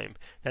time,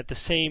 that the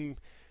same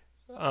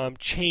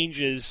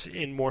changes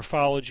in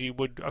morphology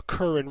would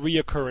occur and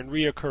reoccur and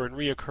reoccur and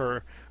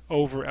reoccur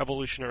over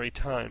evolutionary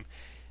time,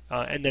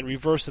 and then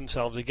reverse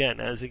themselves again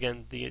as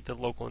the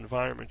local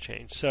environment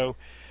changed. So,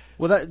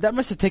 well, that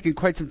must have taken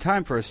quite some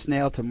time for a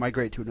snail to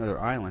migrate to another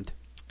island.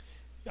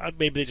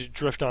 Maybe they just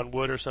drift on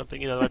wood or something.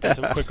 There's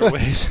some quicker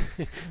ways.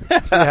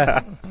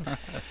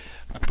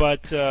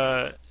 But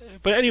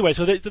anyway,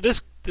 so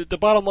the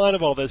bottom line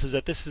of all this is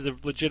that this is a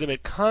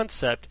legitimate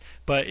concept,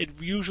 but it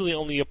usually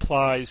only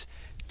applies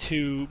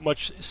to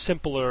much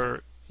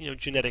simpler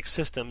genetic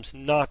systems,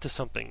 not to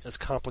something as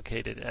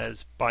complicated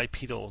as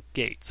bipedal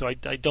gait. So I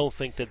don't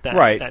think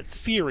that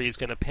theory is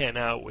going to pan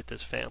out with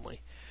this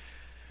family.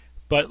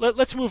 But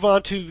let's move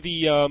on to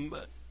the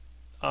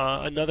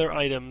another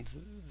item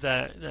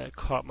that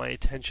caught my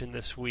attention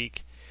this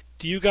week.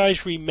 Do you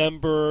guys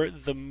remember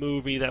the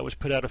movie that was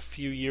put out a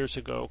few years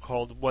ago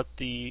called What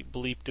the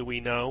Bleep Do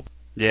We Know?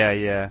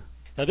 Yeah.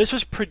 Now, this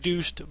was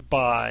produced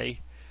by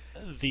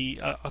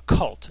a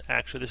cult,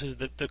 actually. This is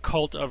the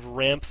cult of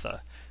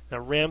Ramtha. Now,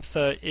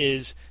 Ramtha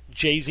is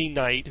Jay-Z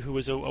Knight, who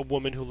is a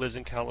woman who lives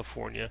in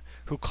California,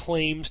 who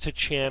claims to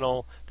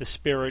channel the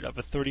spirit of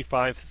a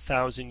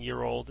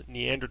 35,000-year-old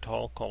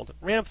Neanderthal called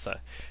Ramtha.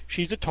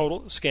 She's a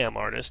total scam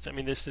artist. I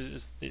mean, this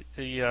is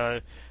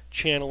the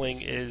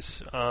channeling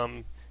is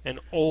an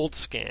old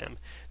scam.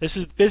 This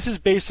is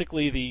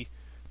basically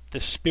the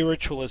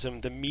spiritualism,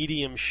 the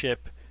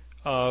mediumship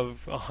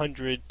of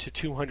 100 to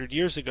 200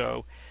 years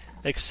ago,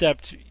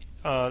 except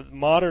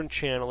modern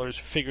channelers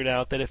figured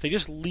out that if they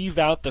just leave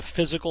out the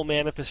physical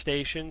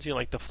manifestations,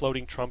 like the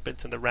floating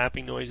trumpets and the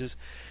rapping noises,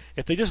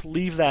 if they just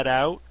leave that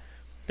out,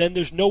 then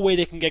there's no way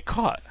they can get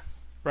caught,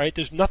 right?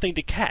 There's nothing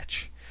to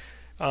catch.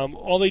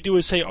 All they do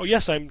is say, oh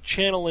yes, I'm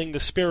channeling the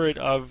spirit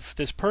of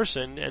this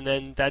person, and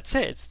then that's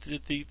it.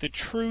 It's the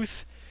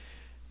truth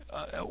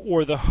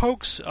or the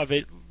hoax of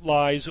it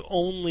lies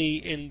only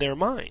in their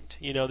mind.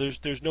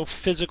 There's no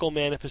physical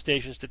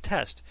manifestations to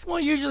test. Well,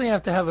 you usually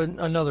have to have a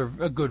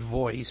good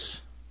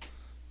voice.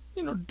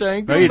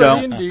 Thank No, you you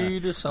don't.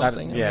 indeed, or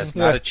something. It's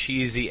not a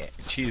cheesy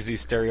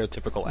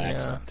stereotypical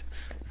accent.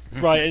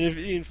 Right, and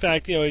in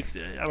fact, I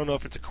don't know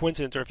if it's a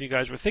coincidence or if you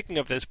guys were thinking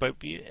of this, but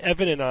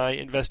Evan and I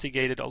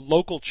investigated a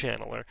local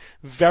channeler,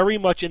 very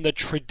much in the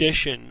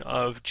tradition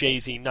of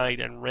Jay-Z Knight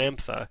and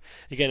Ramtha.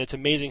 Again, it's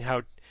amazing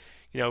how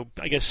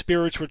I guess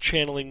spirits were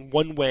channeling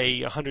one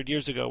way 100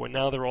 years ago, and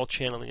now they're all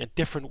channeling a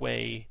different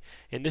way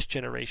in this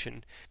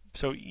generation.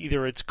 So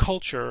either it's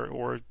culture,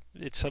 or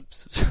it's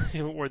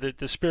or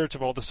the spirits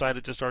have all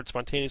decided to start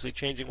spontaneously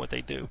changing what they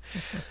do.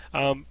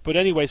 But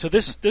anyway, so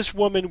this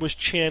woman was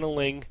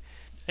channeling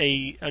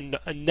a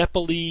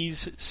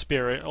Nepalese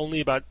spirit,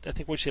 only about, I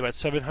think, what'd you say, about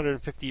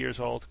 750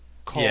 years old,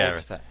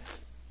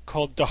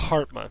 called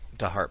Dharma.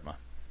 Dharma.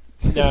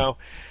 Now,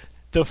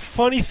 the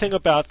funny thing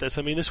about this,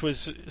 I mean, this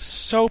was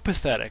so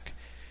pathetic,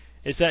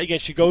 is that, again,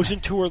 she goes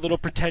into her little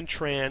pretend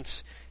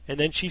trance, and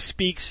then she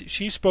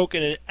spoke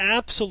in an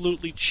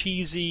absolutely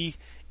cheesy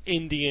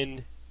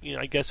Indian,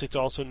 I guess it's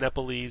also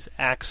Nepalese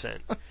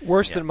accent.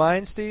 Worse than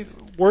mine, Steve?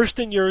 Worse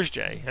than yours,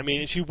 Jay. I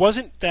mean, she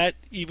wasn't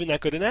even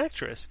that good an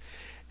actress.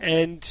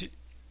 And,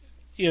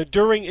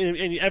 during,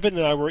 and Evan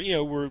and I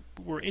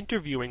were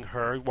interviewing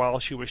her while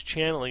she was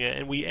channeling it,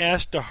 and we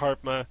asked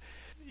Dharma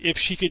if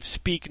she could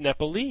speak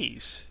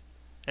Nepalese.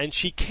 And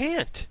she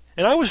can't.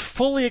 And I was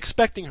fully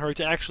expecting her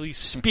to actually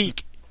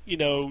speak,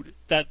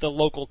 that the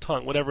local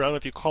tongue, whatever, I don't know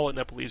if you call it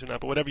Nepalese or not,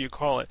 but whatever you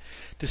call it,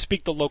 to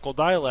speak the local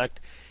dialect.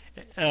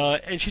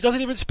 And she doesn't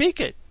even speak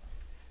it.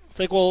 It's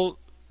like, well,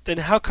 then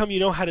how come you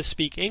know how to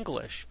speak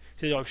English?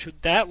 So,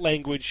 that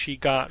language she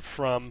got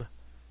from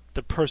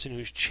the person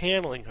who's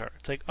channeling her.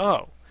 It's like,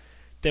 oh,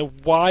 then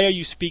why are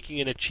you speaking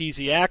in a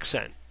cheesy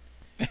accent?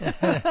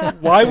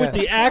 Why would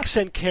the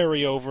accent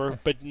carry over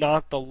but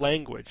not the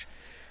language?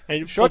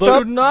 And Shut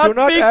up! Do not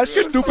ask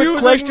stupid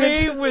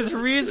questions. Me with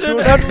reason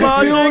and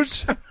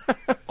logic.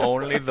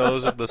 Only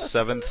those of the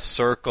seventh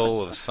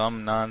circle of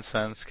some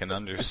nonsense can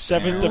understand.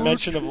 Seventh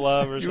dimension of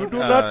love, or something.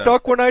 You do not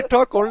talk when I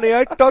talk. Only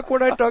I talk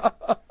when I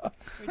talk.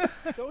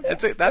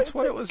 That's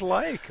what it was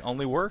like.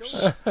 Only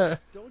worse.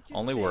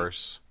 Only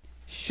worse.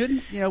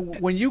 Shouldn't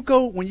when you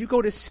go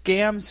to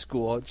scam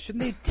school?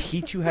 Shouldn't they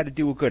teach you how to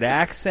do a good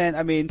accent?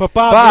 I mean, but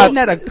Bob, isn't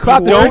that a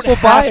Bob, course? don't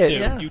have to.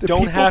 Yeah. You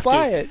don't have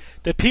to.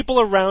 The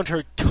people around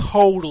her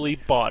totally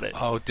bought it.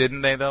 Oh,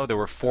 didn't they though? There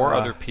were 4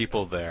 other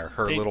people there.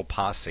 Her little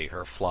posse,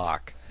 her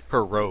flock,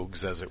 her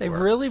rogues, as it were. They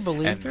really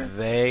believed her.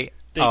 They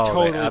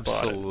totally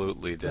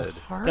absolutely did.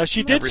 Now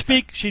she did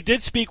speak. She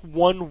did speak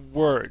one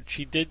word.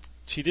 She did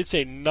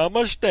say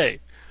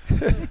namaste.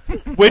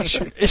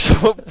 Which is,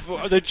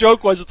 the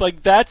joke was, it's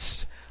like,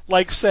 that's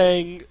like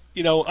saying,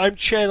 I'm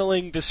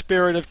channeling the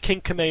spirit of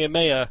King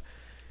Kamehameha,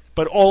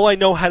 but all I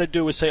know how to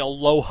do is say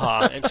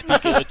aloha and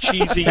speak in a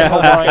cheesy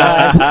Hawaiian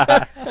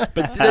accent.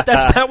 But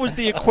that was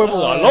the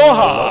equivalent.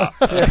 Aloha!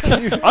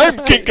 I'm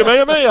King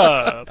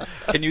Kamehameha!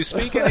 Can you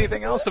speak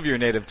anything else of your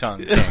native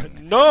tongue?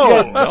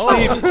 No!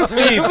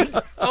 Steve.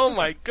 Oh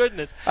my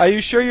goodness. Are you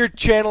sure you're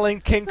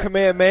channeling King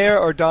Kamehameha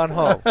or Don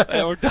Ho?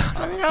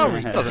 How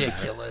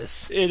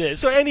ridiculous. It is.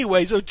 So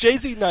anyway,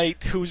 Jay-Z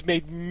Knight, who's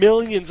made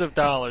millions of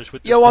dollars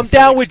with this I'm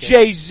down with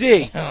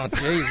Jay-Z. Oh,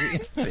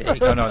 Jay-Z's big.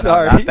 No,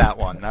 Sorry. not that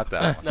one. Not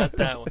that one. Not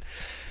that one.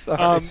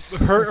 Sorry.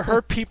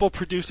 Her people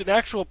produced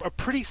a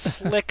pretty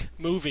slick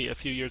movie a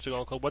few years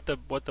ago called What the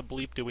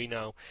Bleep Do We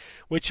Know,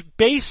 which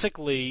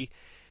basically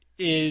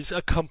is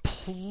a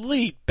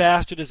complete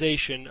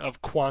bastardization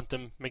of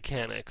quantum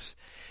mechanics,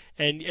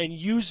 and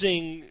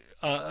using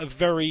a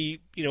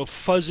very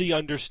fuzzy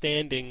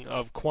understanding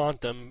of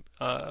quantum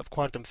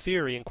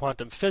theory and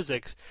quantum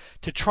physics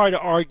to try to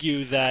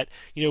argue that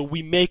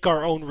we make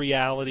our own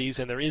realities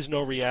and there is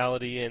no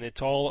reality and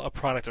it's all a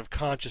product of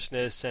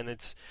consciousness, and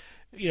it's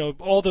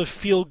all the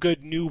feel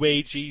good new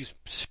agey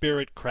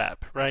spirit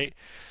crap, right?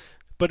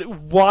 but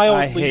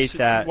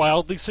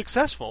wildly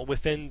successful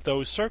within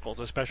those circles,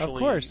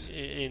 especially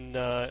in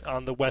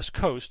on the West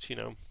Coast,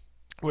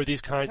 where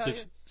these kinds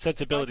of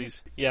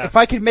sensibilities. If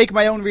I could make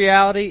my own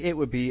reality, it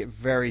would be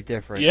very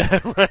different. Yeah,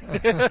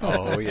 right.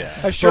 Oh, yeah.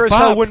 I sure as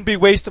hell wouldn't be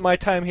wasting my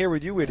time here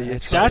with you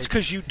idiots. That's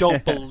because you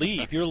don't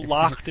believe. You're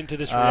locked into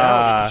this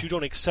reality because you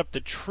don't accept the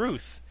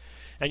truth,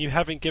 and you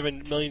haven't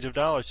given millions of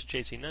dollars to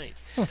J.C. Knight.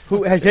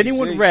 Who has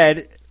anyone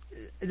read?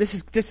 This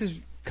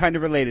is kind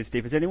of related,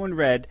 Steve. Has anyone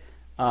read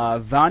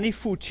Vani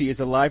Fucci is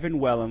Alive and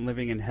Well and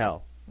Living in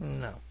Hell?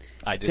 No.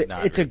 I did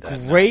not. It's a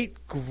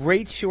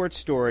great short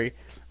story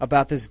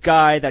about this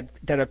guy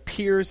that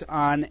appears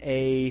on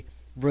a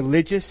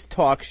religious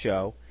talk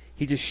show.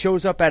 He just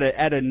shows up out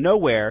of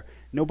nowhere.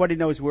 Nobody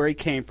knows where he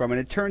came from, and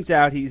it turns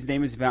out his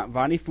name is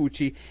Vani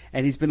Fucci,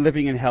 and he's been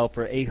living in hell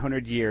for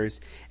 800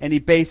 years. And he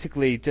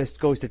basically just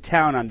goes to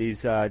town on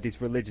these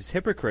religious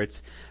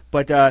hypocrites.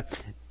 But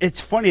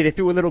it's funny, they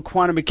threw a little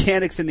quantum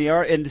mechanics in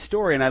the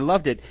story, and I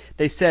loved it.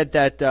 They said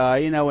that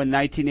in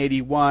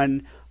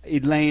 1981,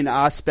 Elaine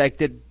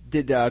Aspect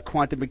did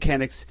quantum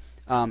mechanics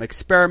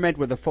experiment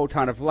with a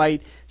photon of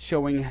light,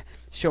 showing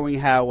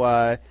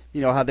how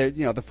how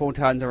the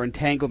photons are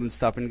entangled and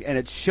stuff, and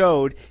it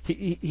showed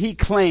he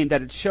claimed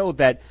that it showed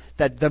that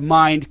the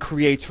mind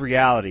creates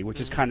reality,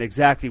 which is kind of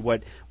exactly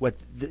what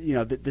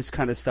this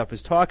kind of stuff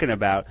is talking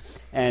about,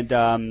 and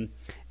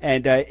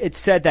it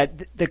said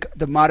that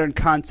the modern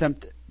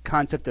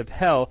concept of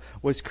hell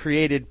was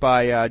created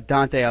by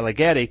Dante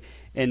Alighieri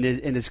in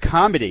his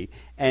comedy,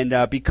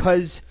 and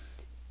because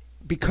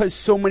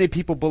so many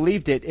people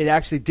believed it, it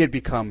actually did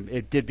become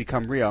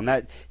real. And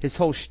that his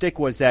whole shtick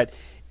was that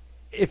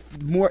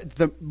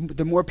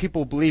the more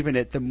people believe in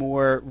it, the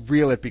more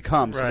real it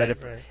becomes. Right, so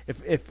that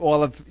if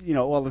all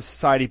of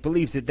society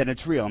believes it, then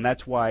it's real. And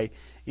that's why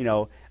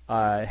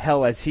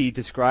hell, as he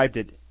described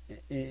it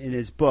in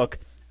his book,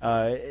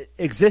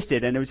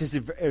 existed. And it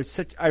was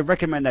such. I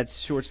recommend that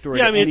short story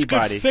to anybody. It's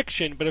good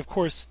fiction, but of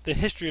course the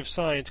history of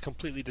science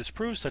completely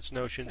disproves such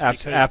notions.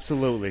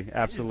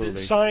 Absolutely.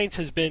 Science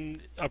has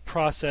been a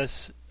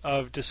process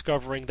of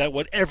discovering that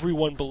what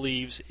everyone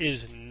believes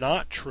is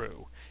not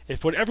true.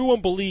 If what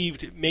everyone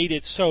believed made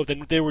it so,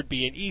 then there would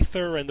be an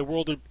ether, and the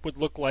world would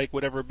look like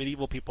whatever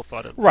medieval people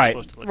thought it was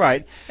supposed to look like.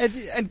 Right.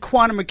 And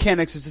quantum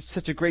mechanics is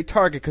such a great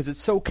target because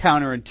it's so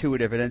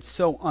counterintuitive and it's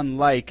so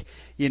unlike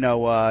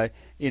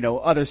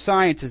other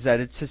sciences that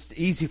it's just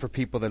easy for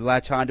people to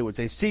latch onto it and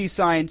say, see,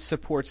 science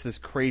supports this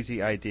crazy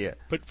idea.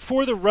 But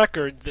for the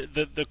record,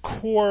 the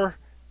core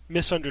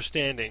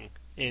misunderstanding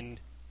in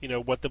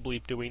what the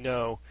bleep do we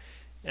know,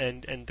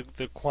 and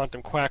the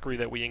quantum quackery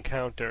that we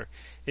encounter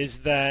is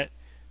that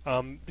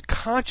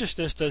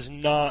consciousness does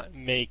not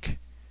make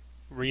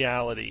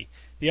reality.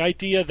 The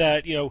idea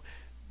that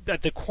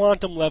at the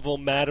quantum level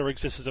matter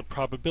exists as a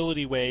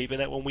probability wave, and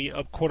that when we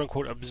quote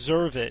unquote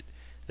observe it,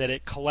 that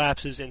it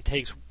collapses and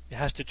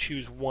has to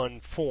choose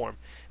one form,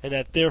 and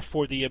that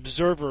therefore the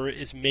observer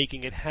is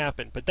making it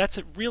happen. But that's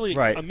really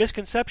a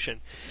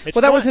misconception.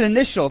 That was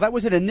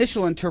an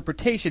initial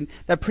interpretation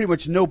that pretty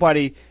much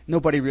nobody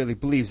really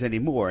believes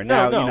anymore. And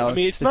no. Now, I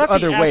mean, it's not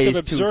the act of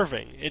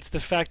observing. It's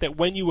the fact that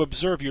when you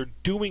observe, you're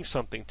doing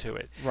something to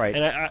it.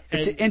 Right.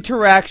 It's an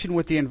interaction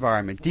with the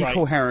environment.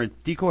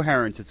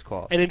 Decoherence, it's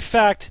called. And in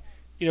fact,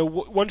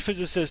 one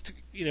physicist,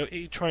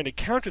 trying to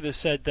counter this,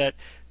 said that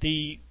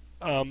the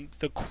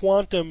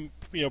quantum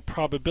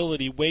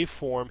probability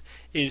waveform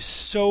is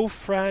so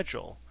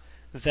fragile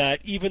that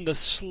even the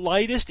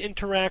slightest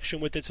interaction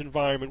with its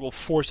environment will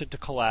force it to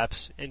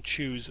collapse and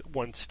choose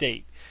one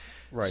state.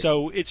 Right.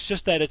 So it's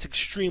just that it's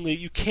extremely,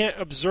 you can't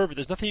observe it.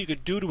 There's nothing you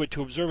could do to it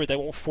to observe it that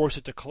won't force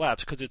it to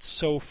collapse because it's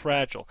so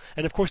fragile.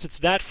 And of course it's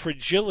that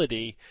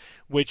fragility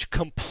which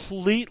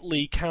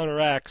completely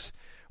counteracts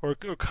or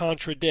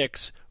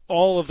contradicts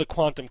all of the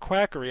quantum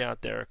quackery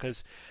out there,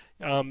 because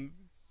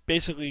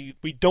basically,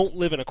 we don't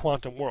live in a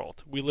quantum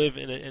world. We live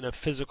in a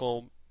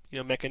physical,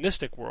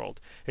 mechanistic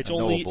world. It's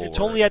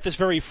only at this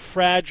very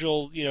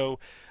fragile,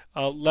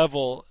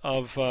 level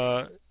of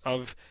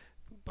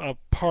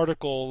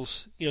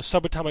particles,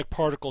 subatomic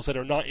particles that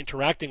are not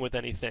interacting with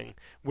anything,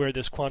 where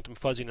this quantum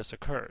fuzziness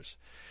occurs.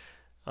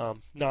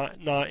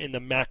 Not in the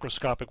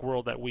macroscopic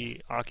world that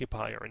we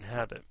occupy or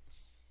inhabit.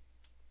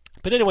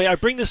 But anyway, I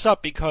bring this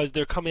up because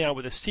they're coming out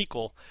with a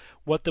sequel,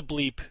 What the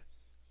Bleep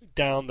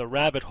Down the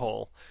Rabbit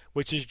Hole,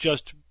 which is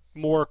just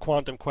more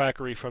quantum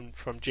quackery from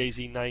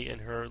Jay-Z Knight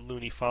and her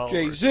loony followers.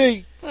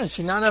 Jay-Z! Does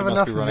she not have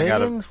enough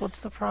millions?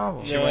 What's the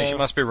problem? She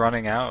must be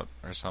running out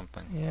or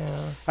something.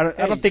 Yeah. I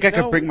don't think I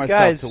could bring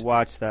myself to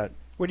watch that.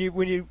 When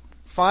you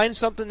find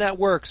something that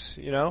works,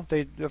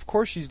 of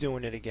course she's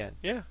doing it again.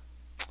 Yeah.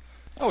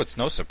 Oh, it's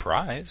no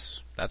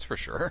surprise. That's for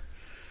sure.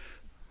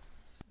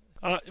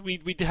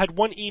 We had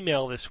one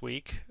email this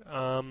week.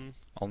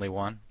 Only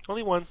one?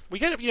 Only one. We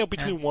get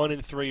between 1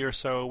 and 3 or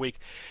so a week.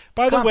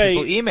 By the way,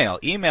 people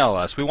email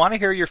us. We want to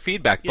hear your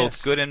feedback,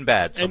 both good and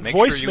bad. So and make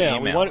voicemail. sure you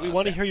email us. We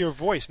want to hear your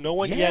voice. No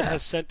one yet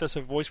has sent us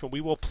a voicemail. We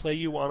will play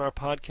you on our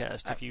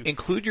podcast if you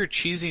include your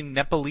cheesy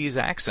Nepalese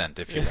accent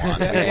if you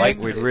want.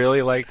 We'd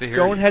really like to hear.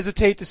 Don't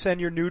hesitate to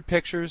send your nude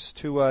pictures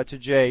to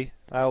Jay.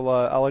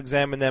 I'll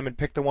examine them and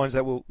pick the ones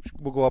that will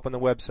go up on the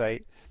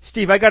website.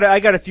 Steve, I got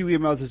a few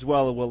emails as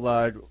well, and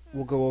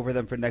we'll go over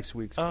them for next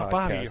week's podcast.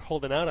 Bobby, you're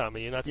holding out on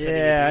me. You're not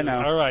sending I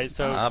know. All right,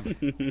 so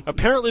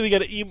apparently we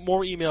get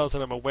more emails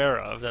than I'm aware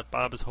of that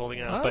Bob is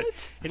holding out. What?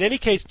 But in any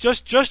case,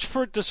 just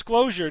for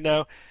disclosure,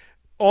 now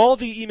all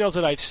the emails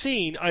that I've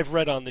seen, I've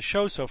read on the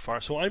show so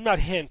far, so I'm not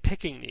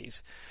hand-picking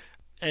these.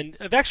 And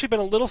I've actually been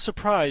a little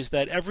surprised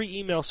that every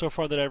email so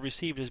far that I've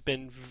received has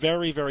been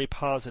very, very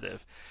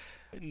positive.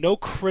 No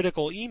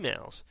critical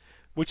emails.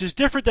 Which is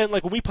different than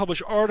like when we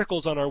publish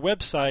articles on our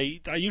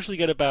website. I usually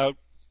get about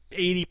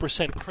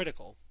 80%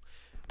 critical.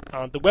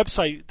 The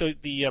website, the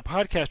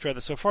podcast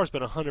rather, so far has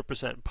been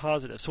 100%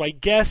 positive. So I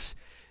guess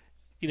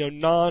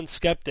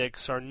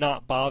non-skeptics are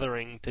not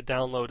bothering to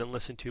download and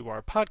listen to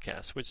our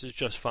podcast, which is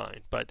just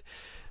fine. But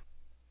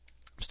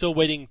I'm still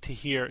waiting to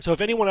hear. So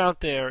if anyone out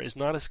there is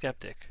not a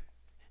skeptic,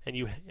 and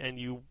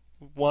you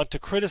want to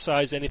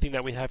criticize anything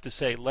that we have to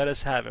say, let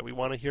us have it. We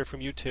want to hear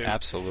from you too.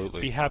 Absolutely.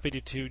 Be happy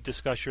to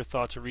discuss your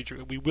thoughts or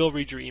we will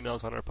read your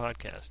emails on our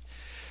podcast.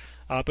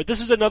 But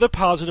this is another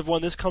positive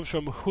one. This comes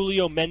from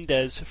Julio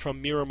Mendez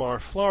from Miramar,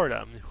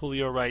 Florida.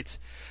 Julio writes,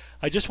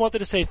 I just wanted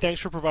to say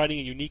thanks for providing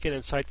a unique and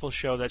insightful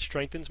show that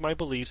strengthens my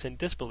beliefs and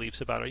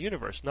disbeliefs about our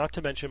universe, not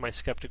to mention my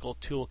skeptical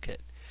toolkit.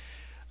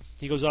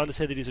 He goes on to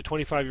say that he's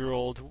 25 years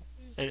old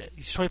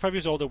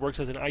and works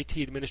as an IT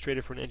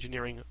administrator for an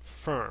engineering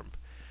firm.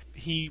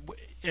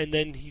 And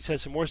then he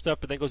says some more stuff,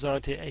 but then goes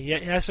on to he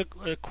asks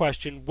a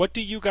question: what do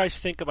you guys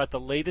think about the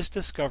latest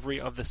discovery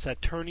of the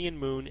Saturnian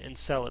moon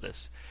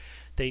Enceladus?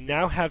 They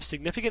now have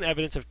significant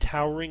evidence of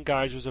towering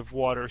geysers of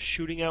water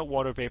shooting out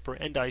water vapor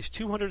and ice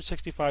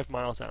 265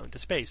 miles out into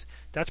space.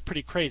 That's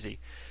pretty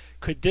crazy.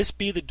 Could this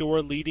be the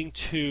door leading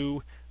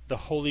to the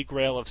holy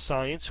grail of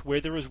science?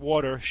 Where there is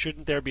water,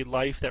 shouldn't there be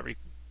life that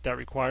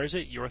requires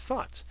it? Your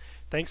thoughts.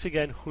 Thanks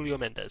again, Julio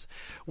Mendez.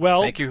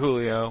 Well, thank you,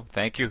 Julio.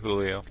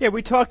 Yeah,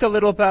 we talked a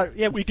little about.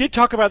 Yeah, we did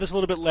talk about this a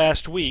little bit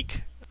last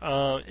week.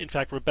 In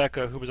fact,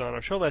 Rebecca, who was on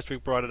our show last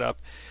week, brought it up.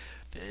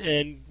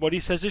 And what he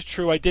says is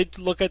true. I did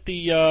look at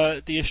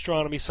the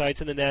astronomy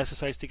sites and the NASA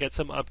sites to get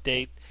some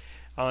update,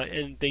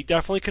 and they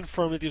definitely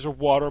confirm that these are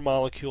water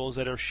molecules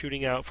that are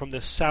shooting out from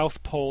the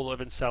south pole of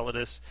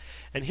Enceladus.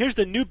 And here's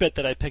the new bit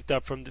that I picked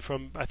up from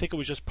I think it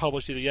was just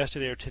published either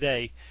yesterday or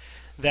today,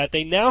 that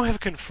they now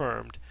have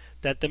confirmed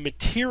that the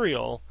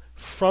material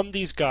from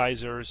these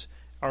geysers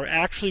are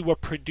actually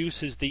what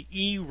produces the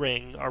E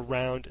ring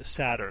around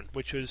Saturn,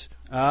 which is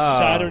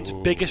Saturn's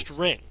biggest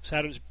ring.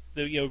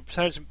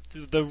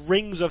 The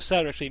rings of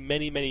Saturn, actually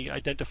many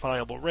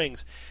identifiable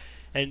rings,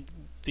 and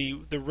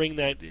the ring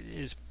that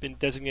has been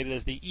designated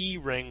as the E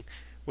ring,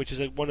 which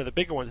is one of the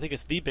bigger ones, I think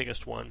it's the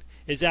biggest one,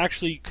 is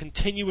actually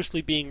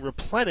continuously being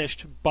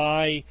replenished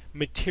by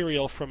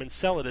material from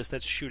Enceladus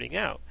that's shooting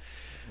out.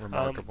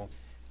 Remarkable.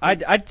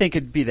 I'd think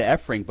it'd be the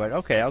F ring, but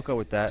okay, I'll go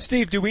with that.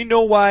 Steve, do we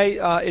know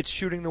why it's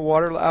shooting the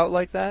water out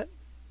like that?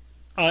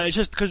 It's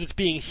just because it's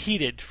being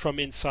heated from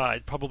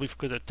inside, probably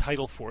because of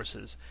tidal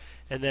forces.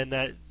 And then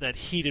that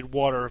heated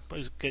water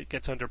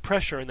gets under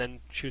pressure and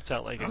then shoots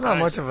out like a geyser. I'm not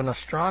much of an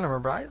astronomer,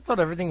 but I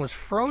thought everything was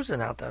frozen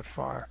out that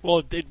far.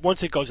 Well,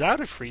 once it goes out,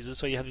 it freezes,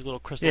 so you have these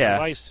little crystals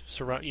of ice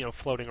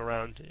floating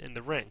around in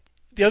the ring.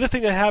 The other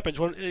thing that happens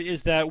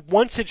is that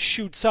once it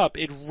shoots up,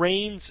 it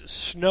rains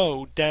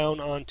snow down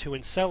onto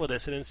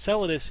Enceladus, and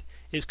Enceladus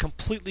is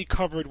completely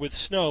covered with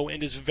snow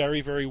and is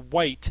very, very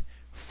white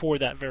for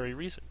that very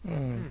reason.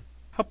 Mm.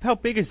 How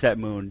big is that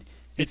moon?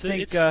 It's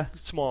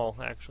small,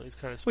 actually. It's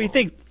kind of small.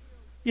 Well,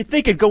 you'd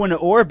think it'd go into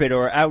orbit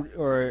or out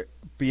or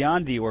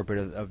beyond the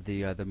orbit of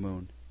the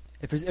moon.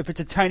 If it's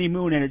a tiny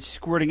moon and it's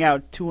squirting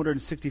out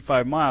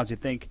 265 miles,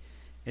 you'd think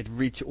it'd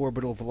reach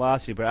orbital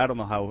velocity, but I don't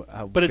know how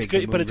but big the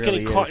moon but it's really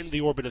getting caught is. in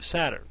the orbit of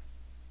Saturn.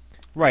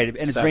 Right, and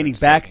it's Saturn's raining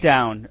back taking.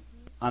 down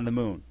on the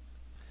moon.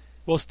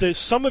 Well,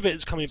 some of it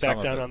is coming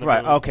back down on the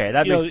right, moon. okay,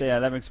 that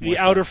makes more the sense.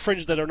 outer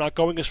fringe that are not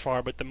going as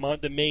far, but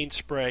the main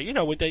spray.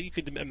 With that, you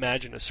could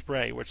imagine a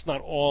spray where it's not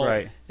all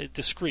a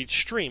discrete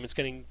stream. It's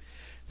getting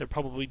there are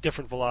probably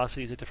different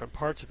velocities at different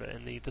parts of it,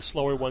 and the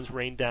slower ones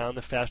rain down,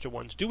 the faster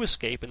ones do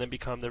escape, and then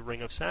become the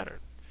ring of Saturn.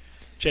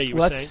 Jay, you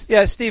were saying?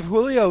 Yeah, Steve,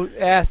 Julio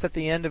asked at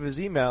the end of his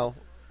email.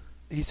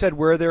 He said,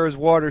 "Where there is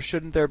water,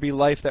 shouldn't there be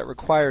life that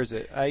requires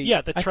it?"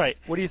 Yeah, that's right.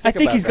 What do you think? I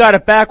think about he's that? got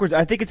it backwards.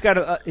 I think he's got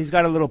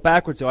a little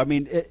backwards though. I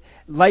mean,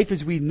 life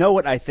as we know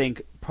it, I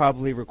think,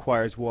 probably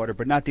requires water,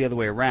 but not the other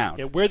way around.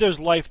 Yeah, where there's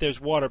life, there's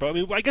water. But I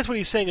mean, I guess what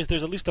he's saying is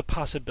there's at least a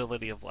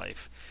possibility of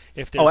life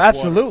if there's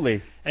absolutely.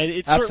 water. And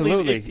it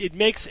absolutely. certainly it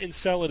makes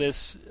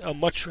Enceladus a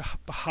much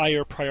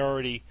higher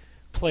priority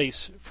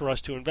place for us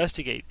to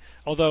investigate.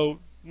 Although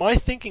my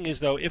thinking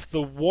is, though, if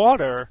the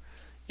water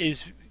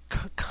is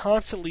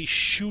constantly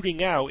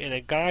shooting out in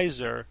a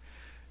geyser,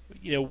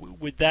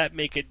 would that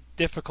make it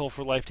difficult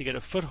for life to get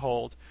a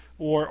foothold?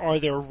 Or are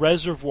there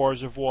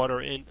reservoirs of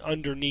water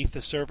underneath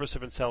the surface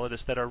of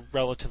Enceladus that are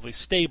relatively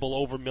stable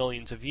over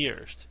millions of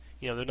years?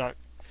 They're not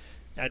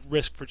at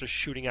risk for just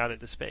shooting out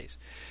into space.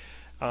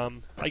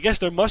 I guess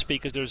there must be,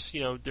 because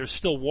there's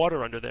still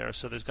water under there,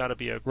 so there's got to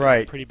be a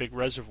pretty big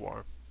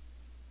reservoir.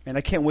 And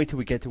I can't wait till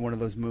we get to one of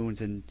those moons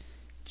and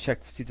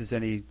check to see if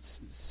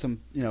there's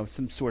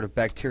some sort of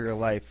bacterial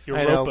life.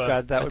 Europa. I know,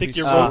 God, I think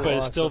Europa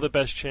is still the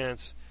best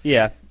chance.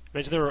 Yeah.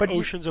 Imagine there are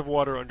oceans of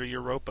water under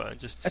Europa.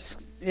 That's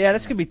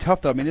gonna be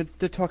tough though. I mean,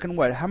 they're talking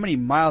what? How many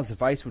miles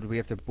of ice would we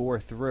have to bore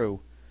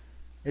through?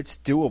 It's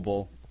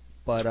doable,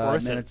 but it's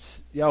worth it.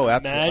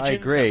 Absolutely. I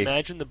agree.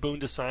 Imagine the boon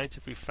to science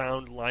if we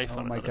found life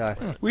on another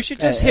planet. We should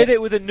just hit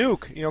it with a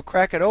nuke.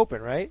 Crack it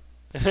open, right?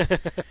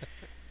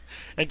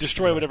 And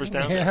destroy whatever's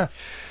down there.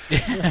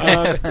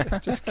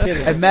 Just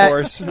kidding. Of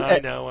course. I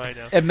know.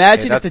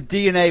 Imagine if the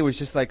DNA was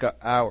just like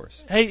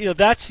ours. Hey,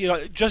 that's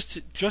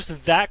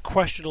just that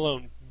question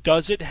alone.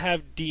 Does it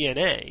have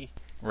DNA?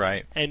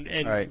 Right. And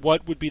right.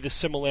 What would be the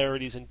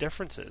similarities and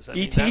differences?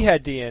 E.T.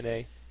 had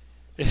DNA.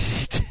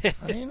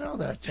 How do you know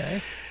that,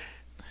 Jay?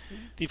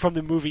 From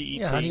the movie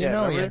E.T. Yeah, how do you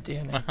know he had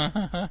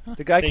DNA?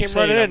 The guy came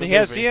running in. He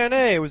has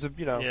DNA. It was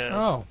Yeah.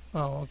 Oh,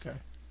 okay.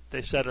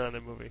 They said it on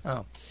the movie.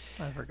 Oh,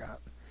 I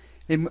forgot.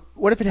 And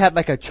what if it had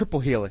like a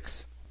triple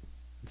helix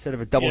instead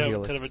of a double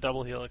helix? Instead of a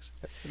double helix.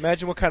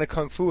 Imagine what kind of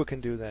kung fu it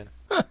can do then.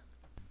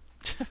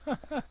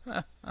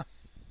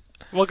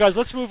 Well, guys,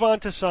 let's move on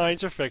to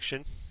science or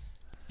fiction.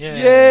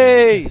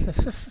 Yay!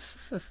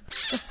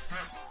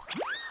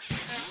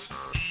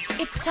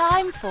 It's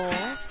time for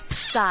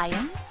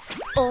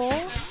Science or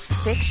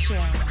Fiction.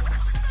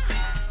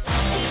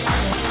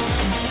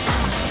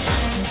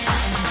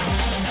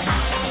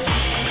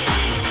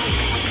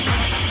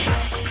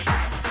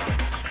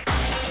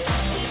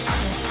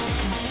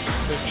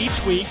 So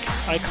each week,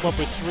 I come up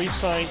with 3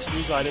 science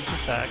news items or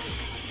facts,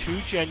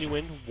 2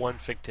 genuine, 1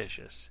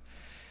 fictitious.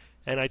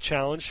 And I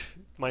challenge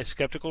my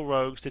skeptical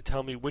rogues to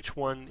tell me which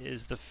one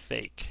is the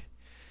fake.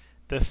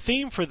 The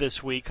theme for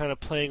this week, kind of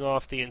playing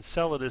off the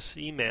Enceladus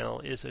email,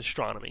 is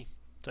astronomy.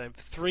 So I have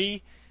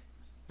 3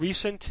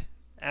 recent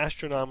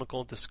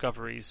astronomical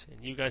discoveries,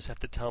 and you guys have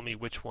to tell me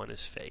which one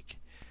is fake.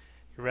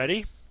 You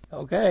ready?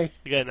 Okay.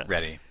 Again,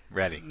 ready.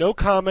 No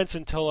comments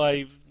until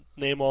I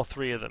name all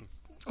 3 of them.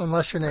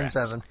 Unless your name's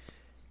Evan.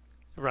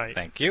 Right.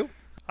 Thank you.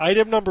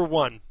 Item number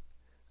 1.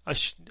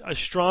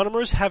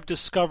 Astronomers have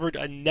discovered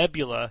a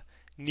nebula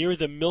near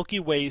the Milky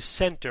Way's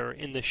center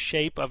in the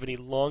shape of an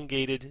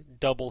elongated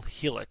double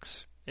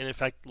helix. And in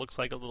fact, looks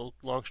like a little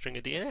long string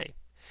of DNA.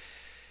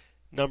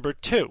 Number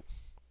 2.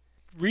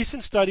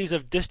 Recent studies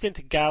of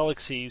distant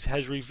galaxies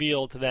has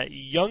revealed that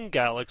young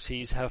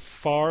galaxies have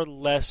far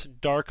less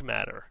dark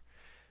matter.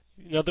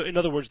 In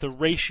other words, the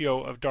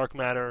ratio of dark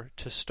matter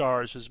to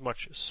stars is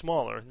much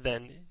smaller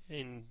than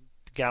in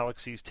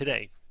galaxies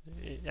today.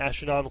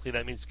 Astronomically,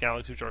 that means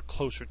galaxies are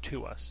closer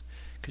to us.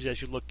 Because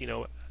as you look,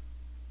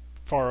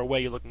 far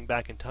away, you're looking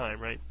back in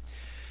time, right?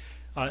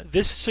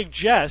 This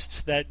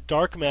suggests that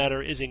dark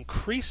matter is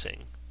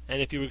increasing,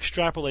 and if you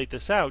extrapolate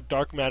this out,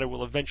 dark matter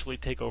will eventually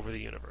take over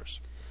the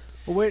universe.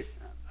 Well, wait.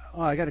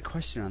 Oh, I got a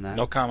question on that.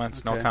 No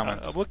comments. Okay. No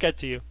comments. We'll get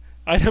to you.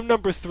 Item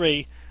number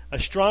 3.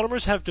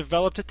 Astronomers have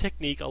developed a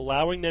technique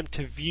allowing them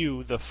to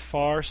view the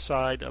far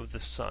side of the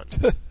sun.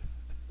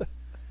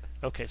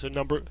 Okay, so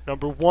number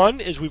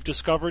 1 is we've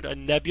discovered a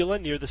nebula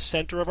near the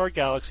center of our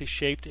galaxy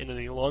shaped in an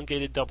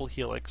elongated double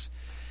helix.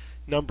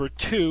 Number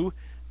 2,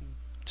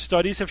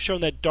 studies have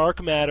shown that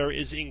dark matter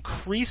is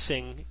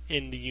increasing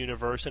in the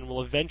universe and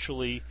will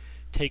eventually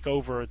take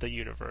over the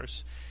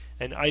universe.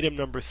 And item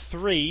number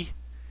 3,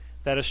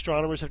 that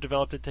astronomers have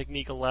developed a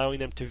technique allowing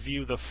them to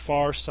view the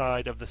far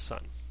side of the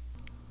sun.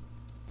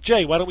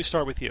 Jay, why don't we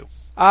start with you?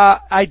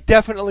 I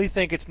definitely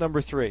think it's number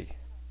 3.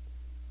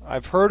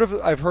 I've heard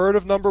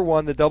of number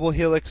 1, the double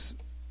helix.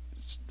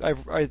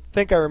 I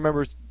think I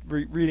remember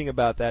reading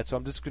about that, so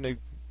I'm just going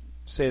to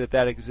say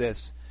that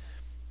exists.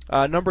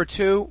 Number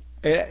 2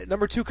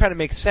 kind of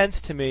makes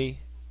sense to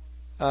me,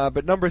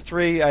 but number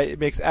 3 it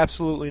makes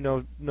absolutely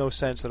no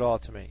sense at all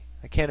to me.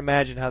 I can't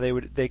imagine how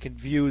they can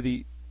view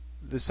the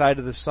side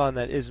of the sun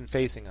that isn't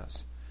facing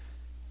us.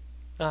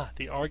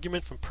 The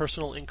argument from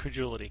personal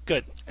incredulity.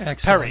 Good.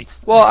 Excellent. Perry.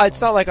 Well, Excellent.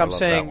 it's not like I'm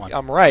saying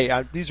I'm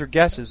right. These are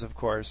guesses, of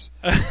course.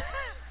 I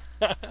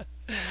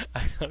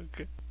know.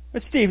 Good.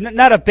 But Steve,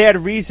 not a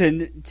bad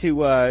reason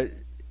to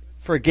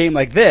for a game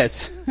like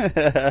this.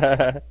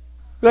 I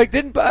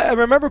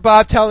remember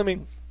Bob telling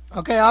me?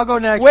 Okay, I'll go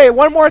next. Wait,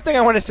 one more thing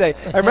I want to say.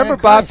 I remember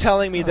Bob Christ.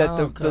 telling me that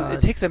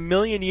it takes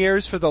 1,000,000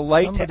 years for the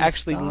light to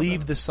actually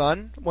leave him. the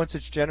sun once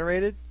it's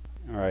generated.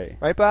 All right.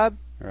 Right, Bob?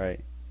 All right.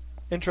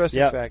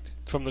 Interesting fact.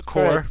 From the Go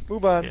core. ahead,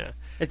 move on. Yeah.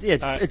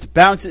 It's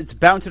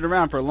bouncing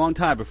around for a long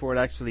time before it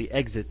actually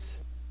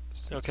exits.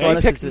 Okay. So I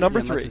Unless picked it's a- number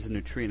unless 3. it's the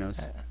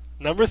neutrinos.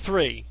 Number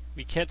 3.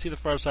 We can't see the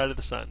far side of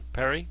the sun.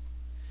 Perry?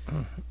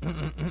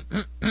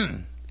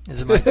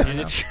 Is it my turn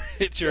now?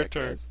 It's your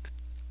turn.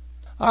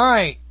 All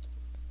right.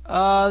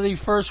 The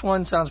first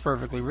one sounds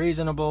perfectly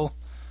reasonable.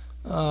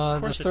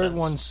 The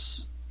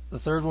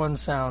third one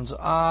sounds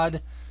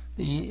odd.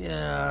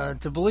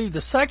 To believe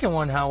the second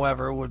one,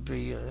 however, would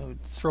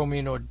throw me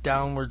into a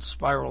downward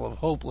spiral of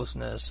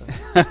hopelessness. And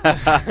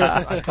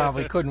I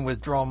probably couldn't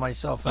withdraw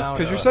myself out.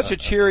 Because you're such a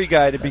cheery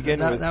guy to begin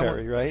with,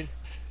 Perry, right?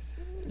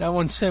 That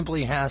one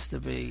simply has to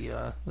be.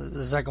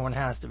 The second one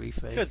has to be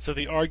fake. Good. So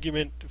the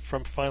argument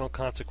from Final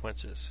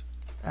Consequences.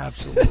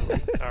 Absolutely.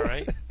 All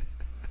right.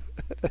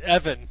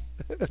 Evan.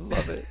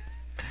 Love it.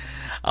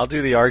 I'll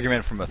do the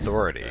argument from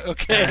authority.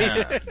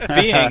 Okay.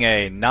 Being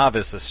a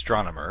novice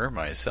astronomer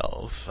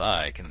myself,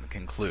 I can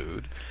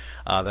conclude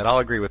that I'll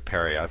agree with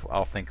Perry.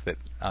 I'll think that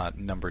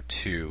number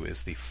 2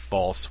 is the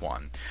false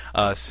one,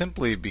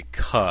 simply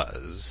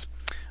because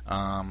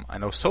I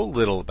know so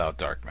little about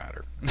dark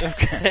matter.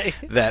 Okay.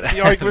 That the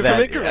argument from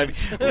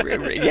ignorance.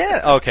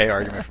 Yeah. Okay.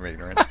 Argument from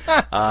ignorance.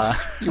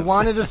 You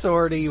wanted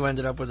authority. You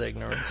ended up with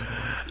ignorance.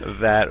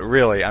 That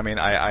really, I mean,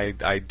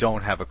 I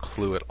don't have a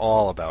clue at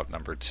all about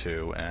number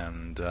 2,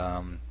 and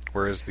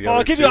whereas the other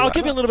I'll give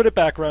you a little bit of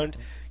background.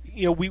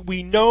 You know,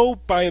 we know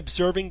by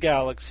observing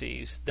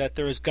galaxies that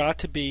there has got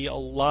to be a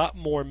lot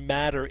more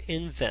matter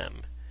in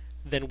them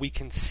than we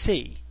can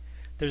see.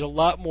 There's a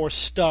lot more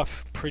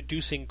stuff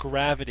producing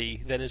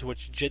gravity than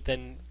what's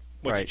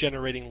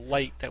generating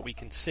light that we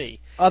can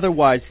see.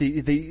 Otherwise,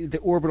 the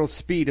orbital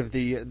speed of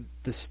the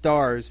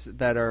stars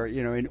that are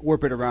in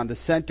orbit around the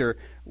center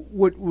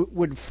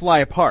would fly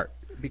apart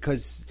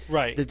because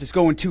they're just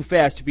going too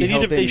fast to be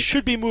held in. They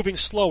should be moving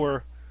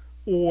slower,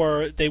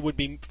 or they would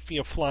be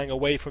flying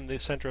away from the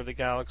center of the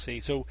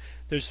galaxy. So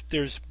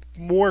there's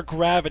more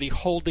gravity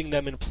holding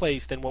them in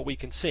place than what we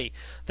can see.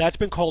 That's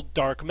been called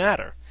dark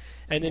matter.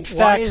 And in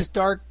fact,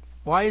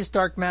 why is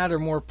dark matter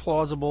more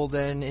plausible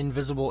than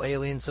invisible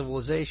alien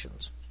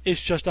civilizations?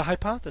 It's just a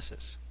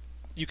hypothesis.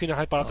 You can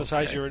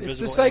hypothesize your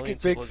invisible alien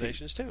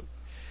civilizations too.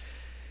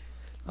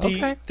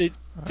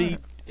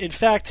 In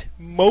fact,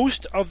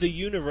 most of the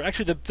universe,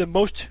 actually the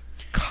most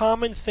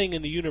common thing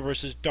in the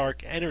universe is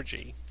dark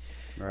energy,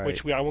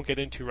 which I won't get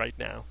into right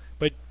now.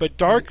 But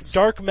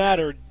dark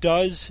matter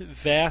does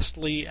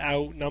vastly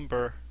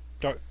outnumber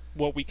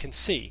what we can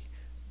see.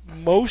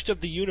 Most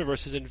of the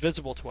universe is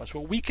invisible to us.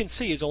 What we can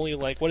see is only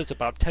about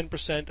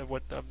 10% of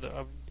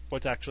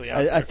what's actually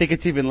out there. I think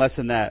it's even less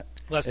than that.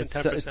 Less than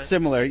 10%. It's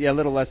similar, a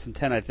little less than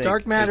 10, I think.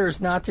 Dark matter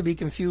is not to be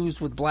confused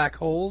with black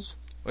holes.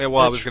 Well,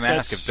 I was going to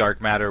ask if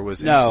dark matter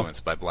was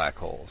influenced by black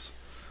holes.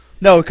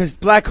 No, because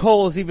black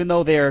holes, even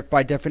though they're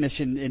by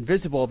definition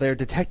invisible, they're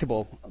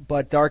detectable.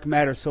 But dark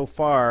matter so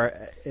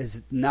far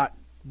is not.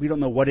 We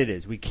don't know what it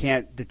is. We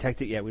can't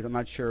detect it yet. We're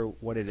not sure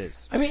what it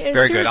is. I mean,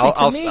 Very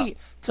seriously,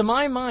 to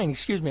my mind,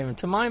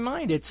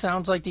 it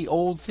sounds like the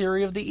old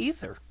theory of the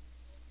ether.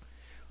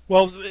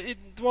 Well,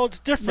 it's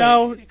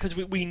different because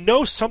we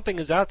know something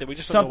is out there. We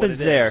just don't know what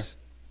it is.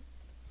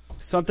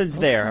 Something's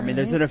there. I mean,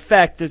 there's an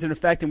effect,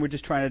 and we're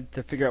just trying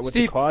to figure out what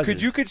the cause is.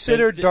 Could you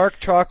consider dark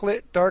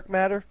chocolate dark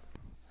matter?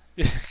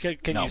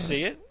 Can you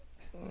see it?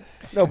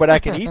 No, but I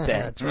can eat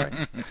that. That's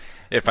right.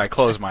 If I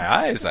close my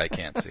eyes, I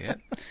can't see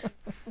it.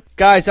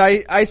 Guys,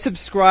 I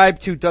subscribe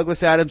to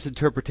Douglas Adams'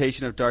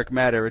 interpretation of dark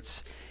matter.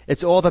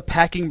 It's all the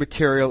packing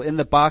material in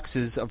the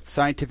boxes of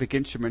scientific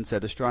instruments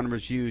that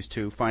astronomers use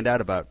to find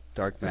out about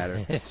dark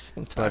matter. It's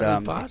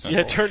entirely possible.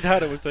 Yeah, it turned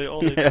out it was the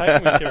only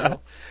packing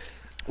material.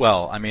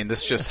 Well, I mean,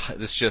 this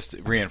just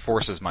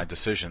reinforces my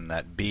decision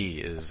that B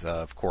is,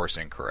 of course,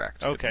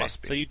 incorrect. Okay, it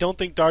must be. So you don't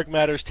think dark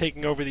matter is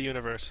taking over the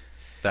universe?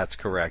 That's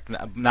correct.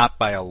 Not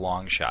by a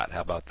long shot.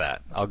 How about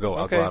that? I'll go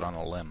out on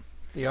a limb.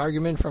 The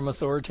argument from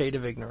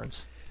authoritative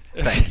ignorance.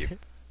 Thank you.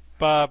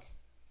 Bob,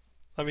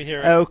 let me hear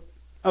it.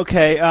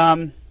 Okay,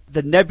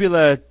 the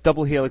nebula,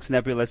 double helix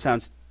nebula,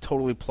 sounds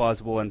totally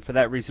plausible, and for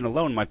that reason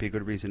alone might be a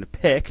good reason to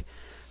pick.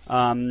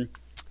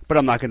 But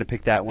I'm not going to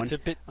pick that one. It's a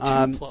bit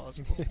too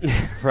plausible.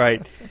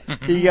 Right.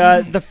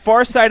 The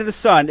far side of the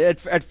sun,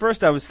 at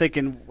first I was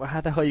thinking, well, how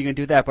the hell are you going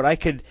to do that? But I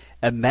could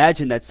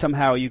imagine that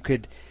somehow you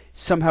could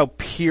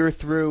peer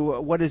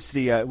through, what is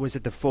was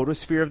it the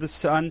photosphere of the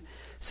sun?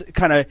 So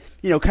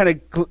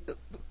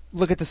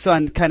look at the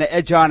sun, kind of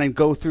edge on and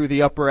go through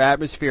the upper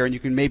atmosphere, and you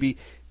can maybe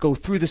go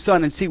through the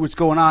sun and see what's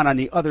going on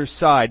the other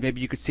side. Maybe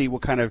you could see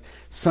what kind of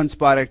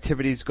sunspot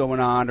activity is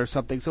going on or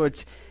something. So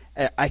it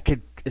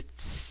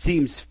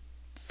seems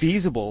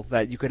feasible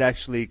that you could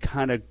actually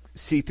kind of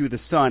see through the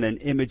sun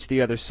and image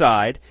the other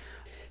side.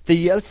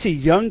 Let's see,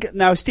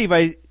 now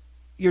Steve,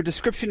 your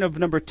description of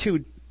number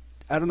 2,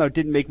 I don't know,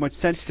 didn't make much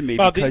sense to me.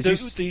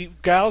 Because the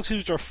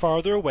galaxies are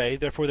farther away,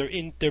 therefore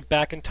they're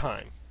back in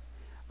time.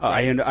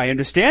 Right? I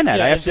understand that.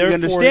 Yeah, I absolutely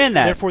understand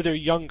that. Therefore, they're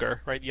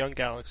younger, right? Young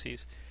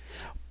galaxies.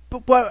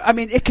 But I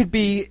mean, it could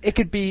be.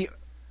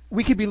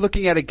 We could be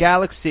looking at a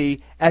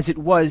galaxy as it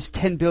was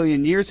 10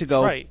 billion years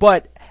ago. Right.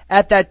 But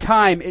at that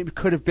time, it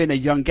could have been a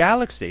young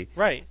galaxy.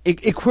 Right.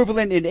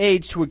 Equivalent in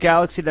age to a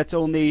galaxy that's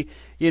only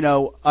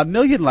 1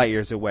 million light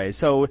years away.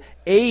 So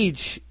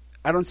age,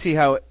 I don't see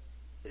how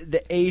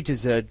the age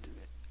is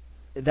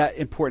that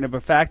important of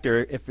a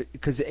factor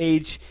because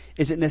age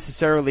isn't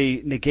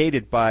necessarily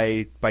negated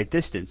by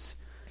distance.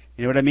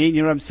 You know what I mean?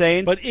 You know what I'm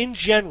saying? But in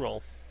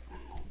general,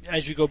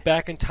 as you go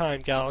back in time,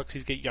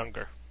 galaxies get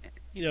younger.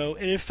 You know,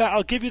 and in fact,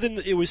 I'll give you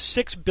it was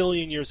 6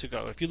 billion years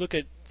ago. If you look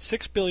at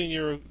 6 billion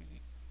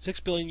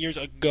years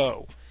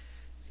ago,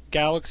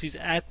 galaxies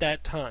at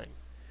that time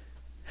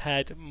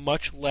had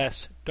much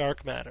less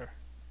dark matter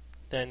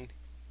than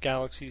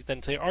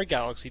say our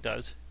galaxy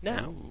does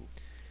now. Ooh.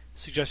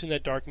 Suggesting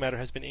that dark matter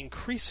has been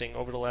increasing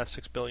over the last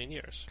 6 billion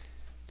years.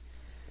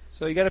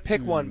 So you got to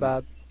pick one,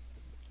 Bob.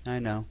 I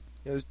know.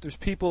 There's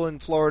people in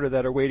Florida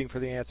that are waiting for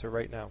the answer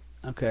right now.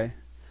 Okay.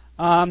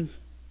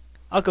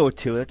 I'll go with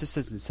 2. That just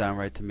doesn't sound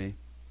right to me.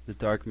 The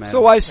dark matter.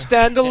 So I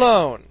stand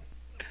alone.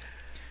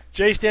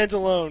 Jay stands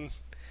alone.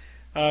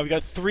 We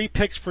got 3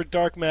 picks for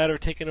dark matter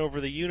taking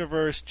over the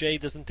universe. Jay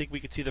doesn't think we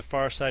could see the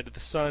far side of the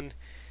sun,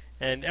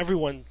 and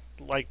everyone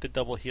liked the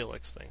double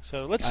helix thing.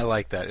 So I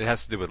like that. It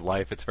has to do with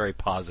life. It's very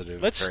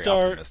positive. Let's very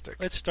start. Optimistic.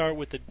 Let's start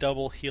with the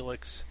double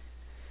helix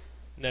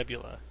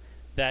nebula.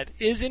 That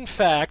is in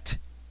fact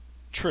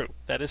true.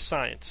 That is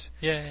science.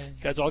 Yeah.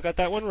 You guys all got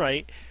that one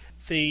right.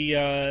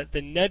 The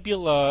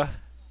nebula.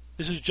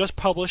 This was just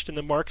published in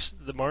the March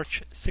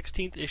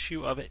 16th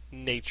issue of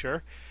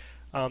Nature.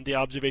 The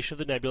observation of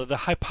the nebula. The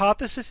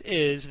hypothesis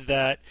is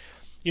that,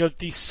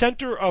 the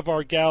center of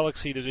our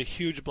galaxy, there's a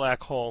huge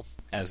black hole.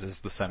 As is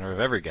the center of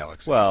every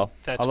galaxy. Well,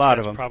 that's a lot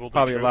of them.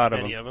 Probably a lot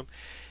of many them. Of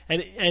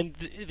them. And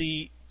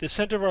the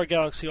center of our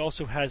galaxy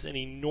also has an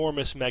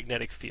enormous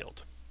magnetic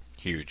field.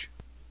 Huge.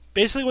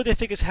 Basically, what they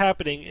think is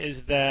happening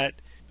is that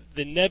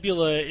the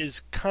nebula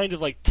is kind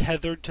of like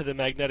tethered to the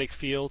magnetic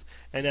field,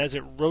 and as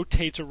it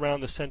rotates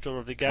around the center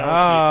of the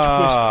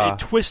galaxy,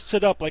 it twists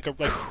it up like cool.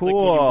 like when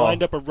you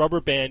wind up a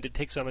rubber band, it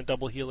takes on a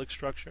double helix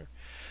structure.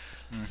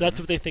 Mm-hmm. So that's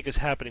what they think is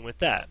happening with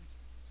that.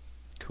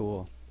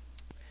 Cool.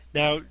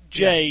 Now,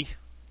 Jay,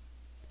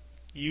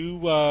 you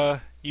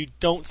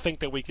don't think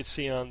that we could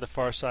see on the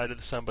far side of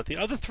the sun, but the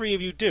other 3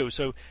 of you do.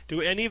 So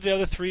do any of the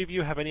other 3 of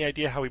you have any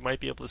idea how we might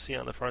be able to see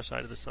on the far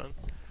side of the sun?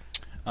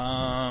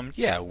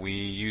 We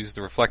use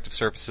the reflective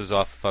surfaces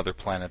off of other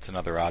planets and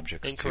other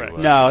objects to see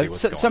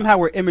what's going somehow on.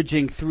 We're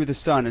imaging through the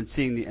sun and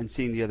seeing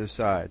the other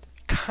side.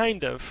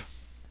 Kind of.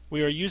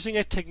 We are using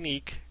a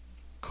technique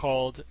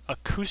called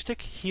acoustic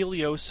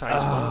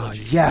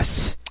helioseismology.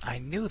 Yes. I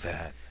knew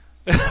that.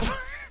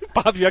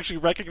 Bob, you actually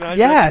recognize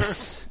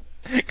that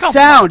term?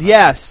 Sound,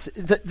 yes.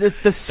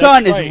 The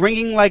sun is right.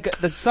 ringing like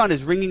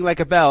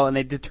a bell, and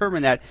they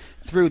determine that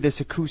through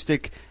this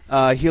acoustic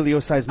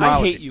helioseismology.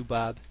 I hate you,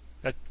 Bob.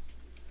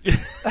 You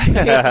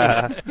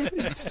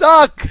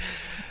suck.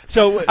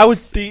 So I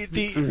was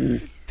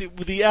the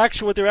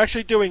actual what they're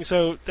actually doing.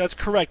 So that's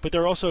correct, but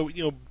they're also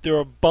there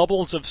are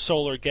bubbles of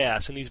solar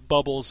gas, and these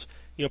bubbles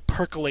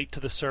percolate to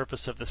the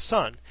surface of the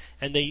sun,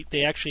 and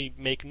they actually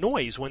make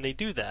noise when they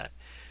do that.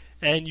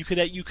 And you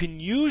can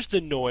use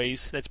the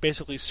noise that's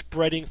basically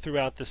spreading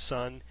throughout the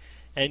sun,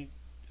 and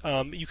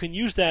you can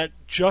use that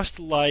just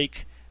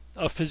like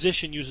a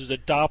physician uses a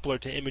Doppler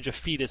to image a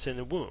fetus in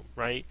the womb,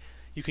 right?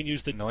 You can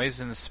use the noise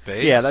in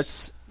space. Yeah,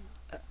 that's.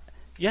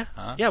 Yeah,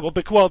 huh? Yeah. Well,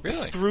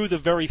 really? Through the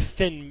very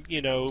thin,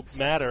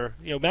 matter.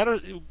 Matter.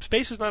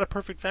 Space is not a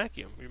perfect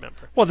vacuum.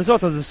 Remember. Well, there's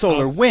also the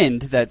solar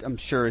wind that I'm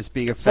sure is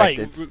being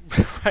affected.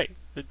 Right.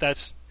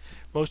 That's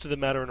most of the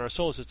matter in our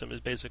solar system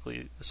is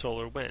basically the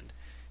solar wind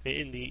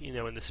in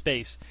the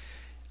space.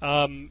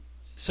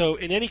 So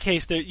in any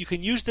case, you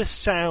can use the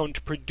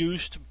sound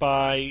produced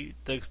by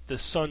the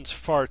sun's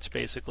farts.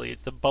 Basically,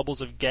 it's the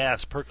bubbles of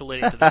gas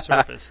percolating to the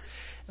surface,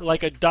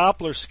 like a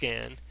Doppler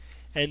scan,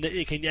 and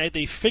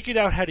they figured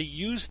out how to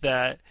use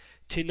that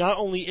to not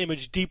only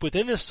image deep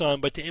within the sun,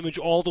 but to image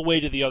all the way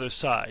to the other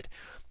side.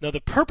 Now, the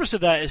purpose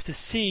of that is to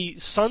see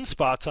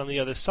sunspots on the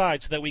other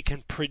side, so that we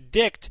can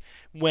predict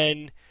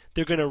when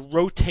they're going to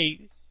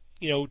rotate,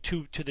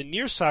 to the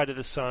near side of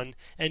the sun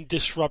and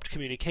disrupt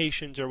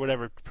communications or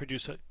whatever,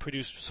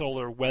 produce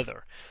solar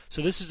weather.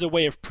 So this is a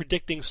way of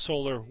predicting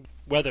solar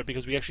weather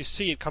because we actually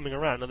see it coming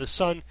around. Now, the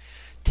sun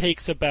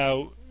takes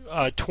about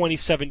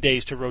 27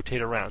 days to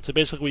rotate around. So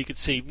basically, we could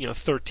see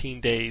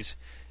 13 days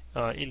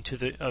into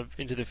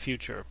the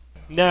future.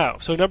 Now,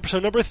 so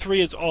number 3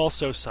 is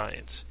also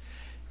science.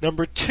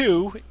 Number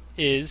 2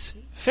 is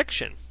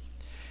fiction.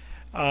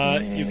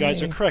 You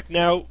guys are correct.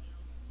 Now,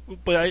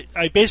 but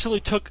I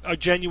basically took a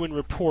genuine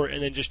report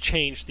and then just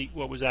changed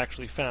what was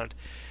actually found.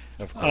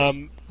 Of course.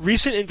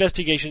 Recent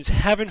investigations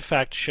have in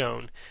fact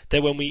shown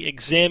that when we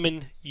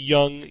examine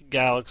young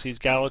galaxies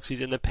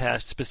in the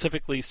past,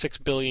 specifically 6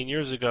 billion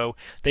years ago,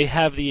 they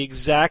have the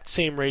exact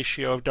same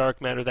ratio of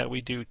dark matter that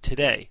we do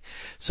today.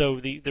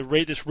 So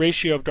this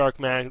ratio of dark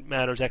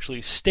matter is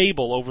actually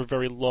stable over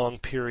very long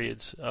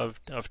periods of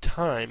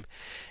time,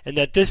 and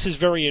that this is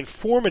very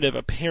informative,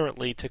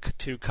 apparently, to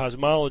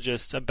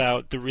cosmologists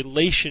about the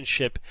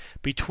relationship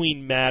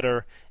between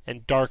matter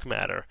and dark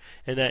matter,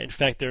 and that in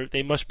fact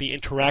they must be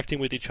interacting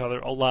with each other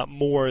a lot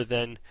more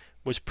than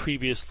was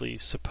previously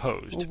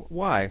supposed.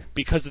 Why?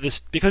 Because of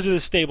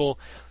this stable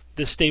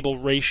the stable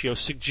ratio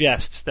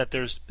suggests that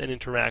there's an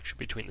interaction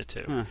between the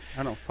two.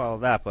 I don't follow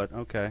that, but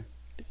okay.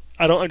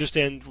 I don't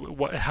understand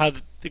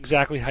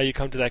exactly how you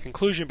come to that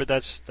conclusion, but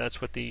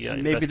that's what the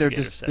maybe they're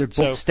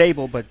both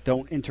stable but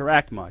don't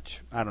interact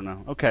much. I don't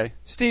know. Okay,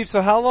 Steve.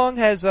 So how long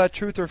has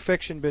Truth or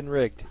Fiction been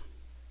rigged?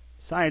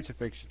 Science or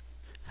fiction?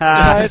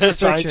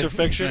 Science or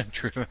fiction?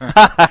 True.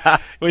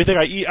 What do you think?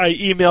 I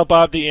email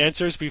Bob the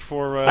answers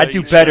before. I'd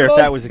do better if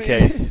that was the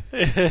case.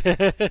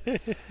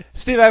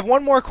 Steve, I have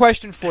one more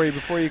question for you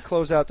before you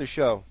close out the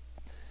show.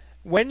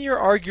 When you're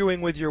arguing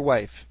with your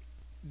wife,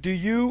 do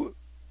you,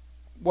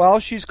 while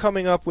she's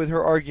coming up with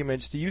her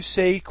arguments, do you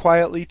say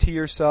quietly to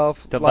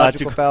yourself,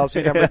 logical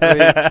fallacy number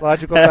 3,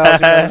 logical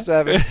fallacy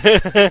number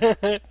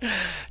 7?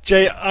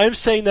 Jay, I'm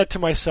saying that to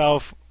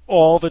myself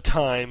all the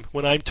time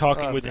when I'm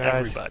talking with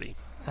everybody.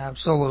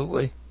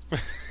 Absolutely.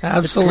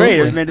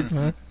 Absolutely.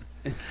 Great.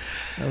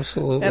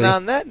 Absolutely. And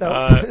on that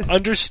note,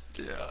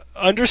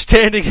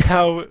 understanding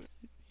how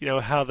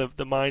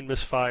the mind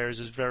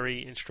misfires is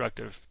very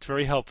instructive. It's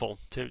very helpful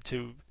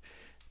to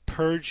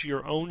purge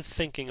your own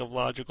thinking of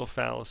logical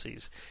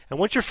fallacies. And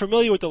once you're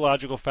familiar with the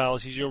logical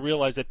fallacies, you'll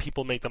realize that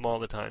people make them all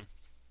the time.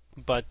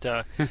 But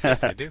yes,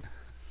 they do.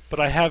 But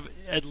I have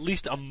at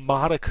least a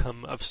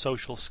modicum of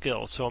social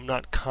skills, so I'm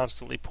not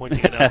constantly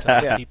pointing it out to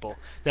other people.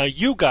 Now,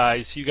 you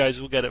guys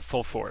will get it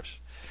full force.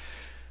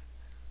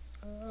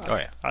 Oh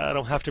yeah. I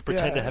don't have to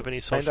pretend to have any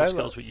social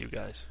skills with you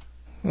guys.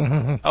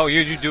 Oh,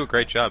 you do a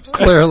great job, Steve.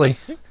 Clearly.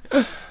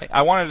 Hey,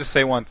 I wanted to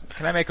say one.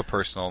 Can I make a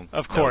personal?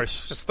 Of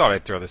course. Just thought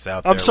I'd throw this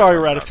out there. I'm sorry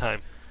we're out of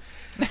time.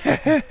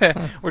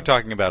 We're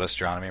talking about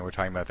astronomy. We're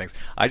talking about things.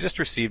 I just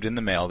received in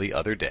the mail the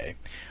other day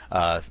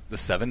the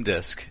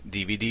 7-disc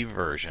DVD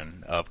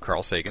version of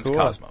Carl Sagan's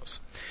Cosmos.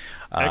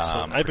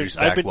 Excellent. I've been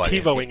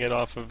TiVoing it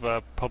off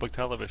of public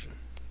television.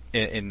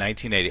 In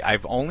 1980,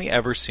 I've only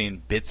ever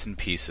seen bits and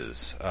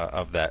pieces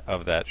of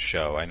that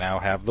show. I now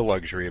have the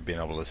luxury of being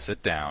able to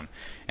sit down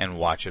and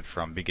watch it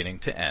from beginning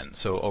to end.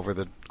 So over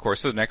the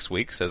course of the next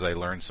weeks, as I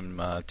learn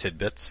some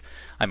tidbits,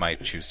 I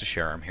might choose to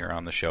share them here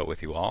on the show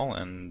with you all,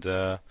 and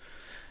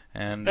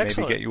maybe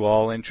get you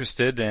all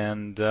interested,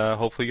 and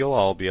hopefully you'll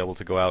all be able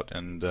to go out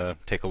and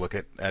take a look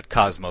at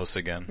Cosmos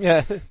again.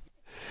 Yeah,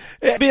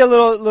 it'll be a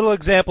little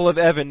example of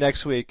Evan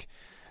next week.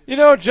 You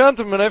know,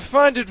 gentlemen, I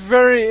find it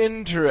very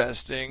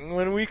interesting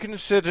when we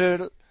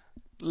consider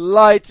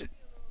light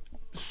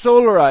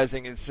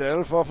solarizing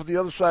itself off of the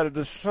other side of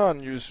the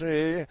sun, you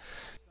see.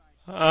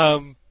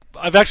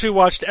 I've actually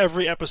watched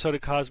every episode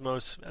of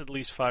Cosmos at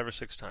least 5 or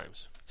 6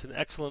 times. It's an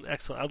excellent,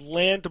 a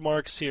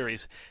landmark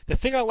series. The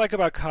thing I like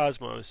about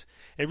Cosmos,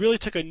 it really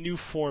took a new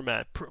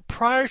format.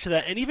 Prior to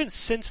that, and even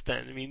since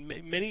then, I mean,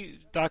 many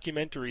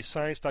documentaries,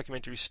 science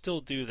documentaries, still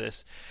do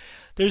this.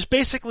 There's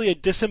basically a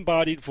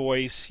disembodied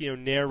voice,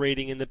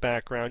 narrating in the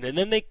background, and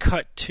then they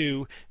cut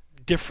to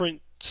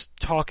different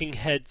talking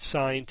head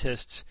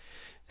scientists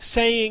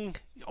saying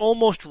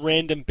almost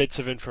random bits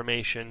of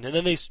information, and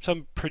then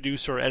some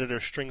producer or editor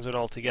strings it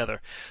all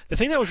together. The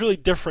thing that was really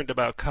different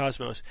about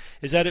Cosmos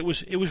is that it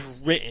was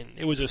written.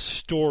 It was a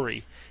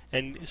story,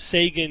 and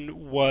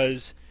Sagan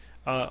was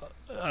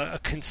a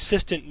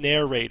consistent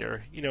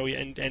narrator,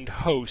 and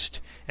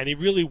host, and he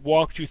really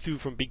walked you through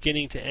from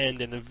beginning to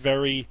end in a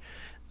very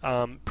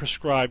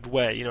prescribed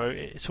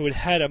way. So it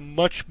had a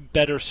much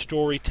better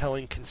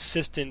storytelling,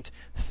 consistent,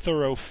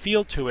 thorough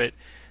feel to it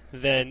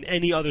than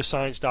any other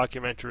science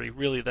documentary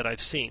really that I've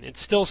seen. It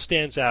still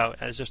stands out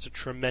as just a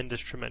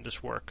tremendous,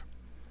 tremendous work.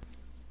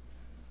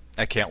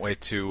 I can't wait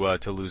to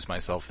lose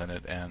myself in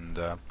it, and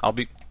I'll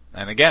be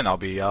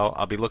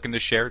looking to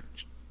share.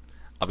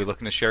 I'll be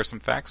looking to share some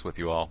facts with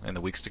you all in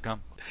the weeks to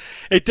come.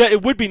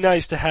 It would be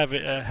nice to have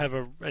an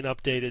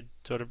updated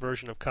sort of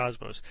version of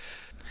Cosmos.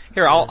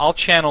 Here, I'll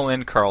channel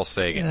in Carl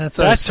Sagan. Yeah,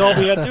 that's all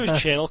we got to do is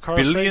channel Carl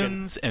Sagan.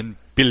 Billions and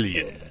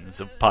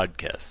billions of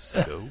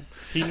podcasts ago.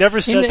 He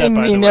never said that, by the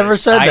way. He never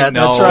said that, I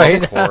know, that's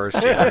right. Of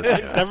course,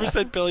 yes. Never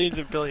said billions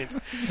and billions.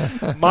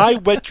 My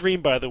wet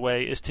dream, by the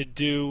way, is to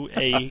do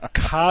a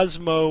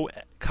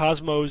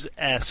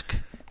Cosmos-esque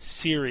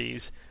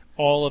series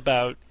all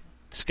about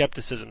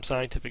skepticism,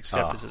 scientific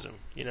skepticism.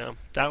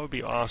 That would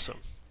be awesome.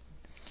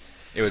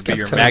 It would be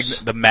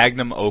the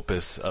magnum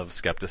opus of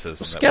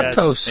skepticism.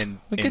 Skeptos.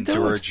 That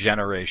endure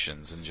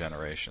generations and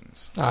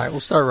generations. All right, we'll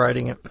start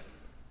writing it.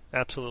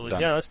 Absolutely. Done.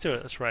 Yeah, let's do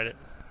it. Let's write it.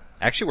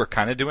 Actually, we're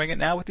kind of doing it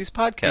now with these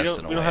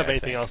podcasts. We don't have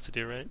anything else to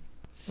do, right?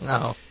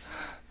 No.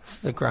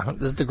 This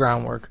is the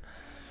groundwork.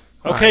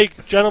 Okay,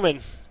 gentlemen.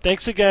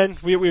 Thanks again.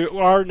 We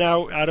are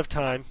now out of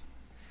time.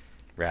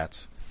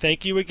 Rats.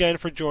 Thank you again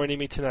for joining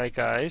me tonight,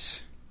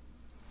 guys.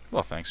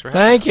 Well, thanks for having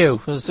Thank us. you.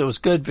 It was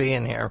good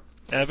being here.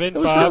 Evan,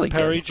 was Bob, really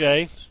Perry, good.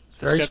 Jay,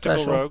 Very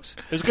Skeptical special. Rogues.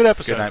 It was a good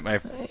episode. Good night, my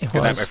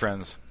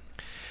friends.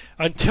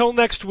 Until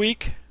next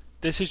week,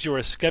 this is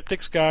your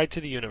Skeptic's Guide to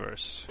the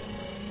Universe.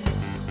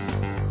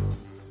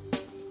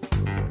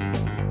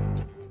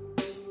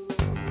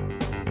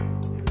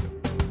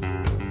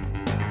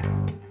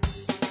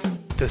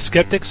 The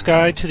Skeptic's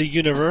Guide to the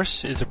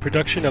Universe is a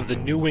production of the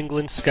New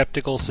England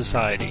Skeptical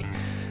Society.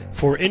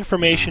 For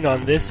information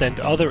on this and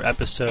other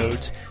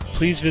episodes,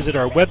 please visit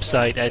our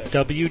website at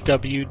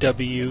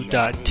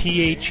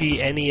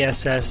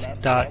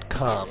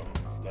www.theness.com.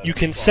 You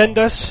can send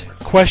us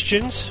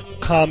questions,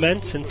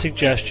 comments, and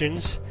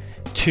suggestions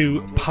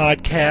to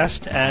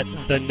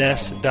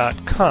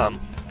podcast@theness.com.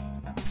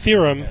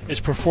 Theorem is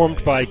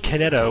performed by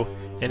Kenetto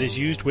and is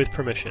used with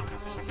permission.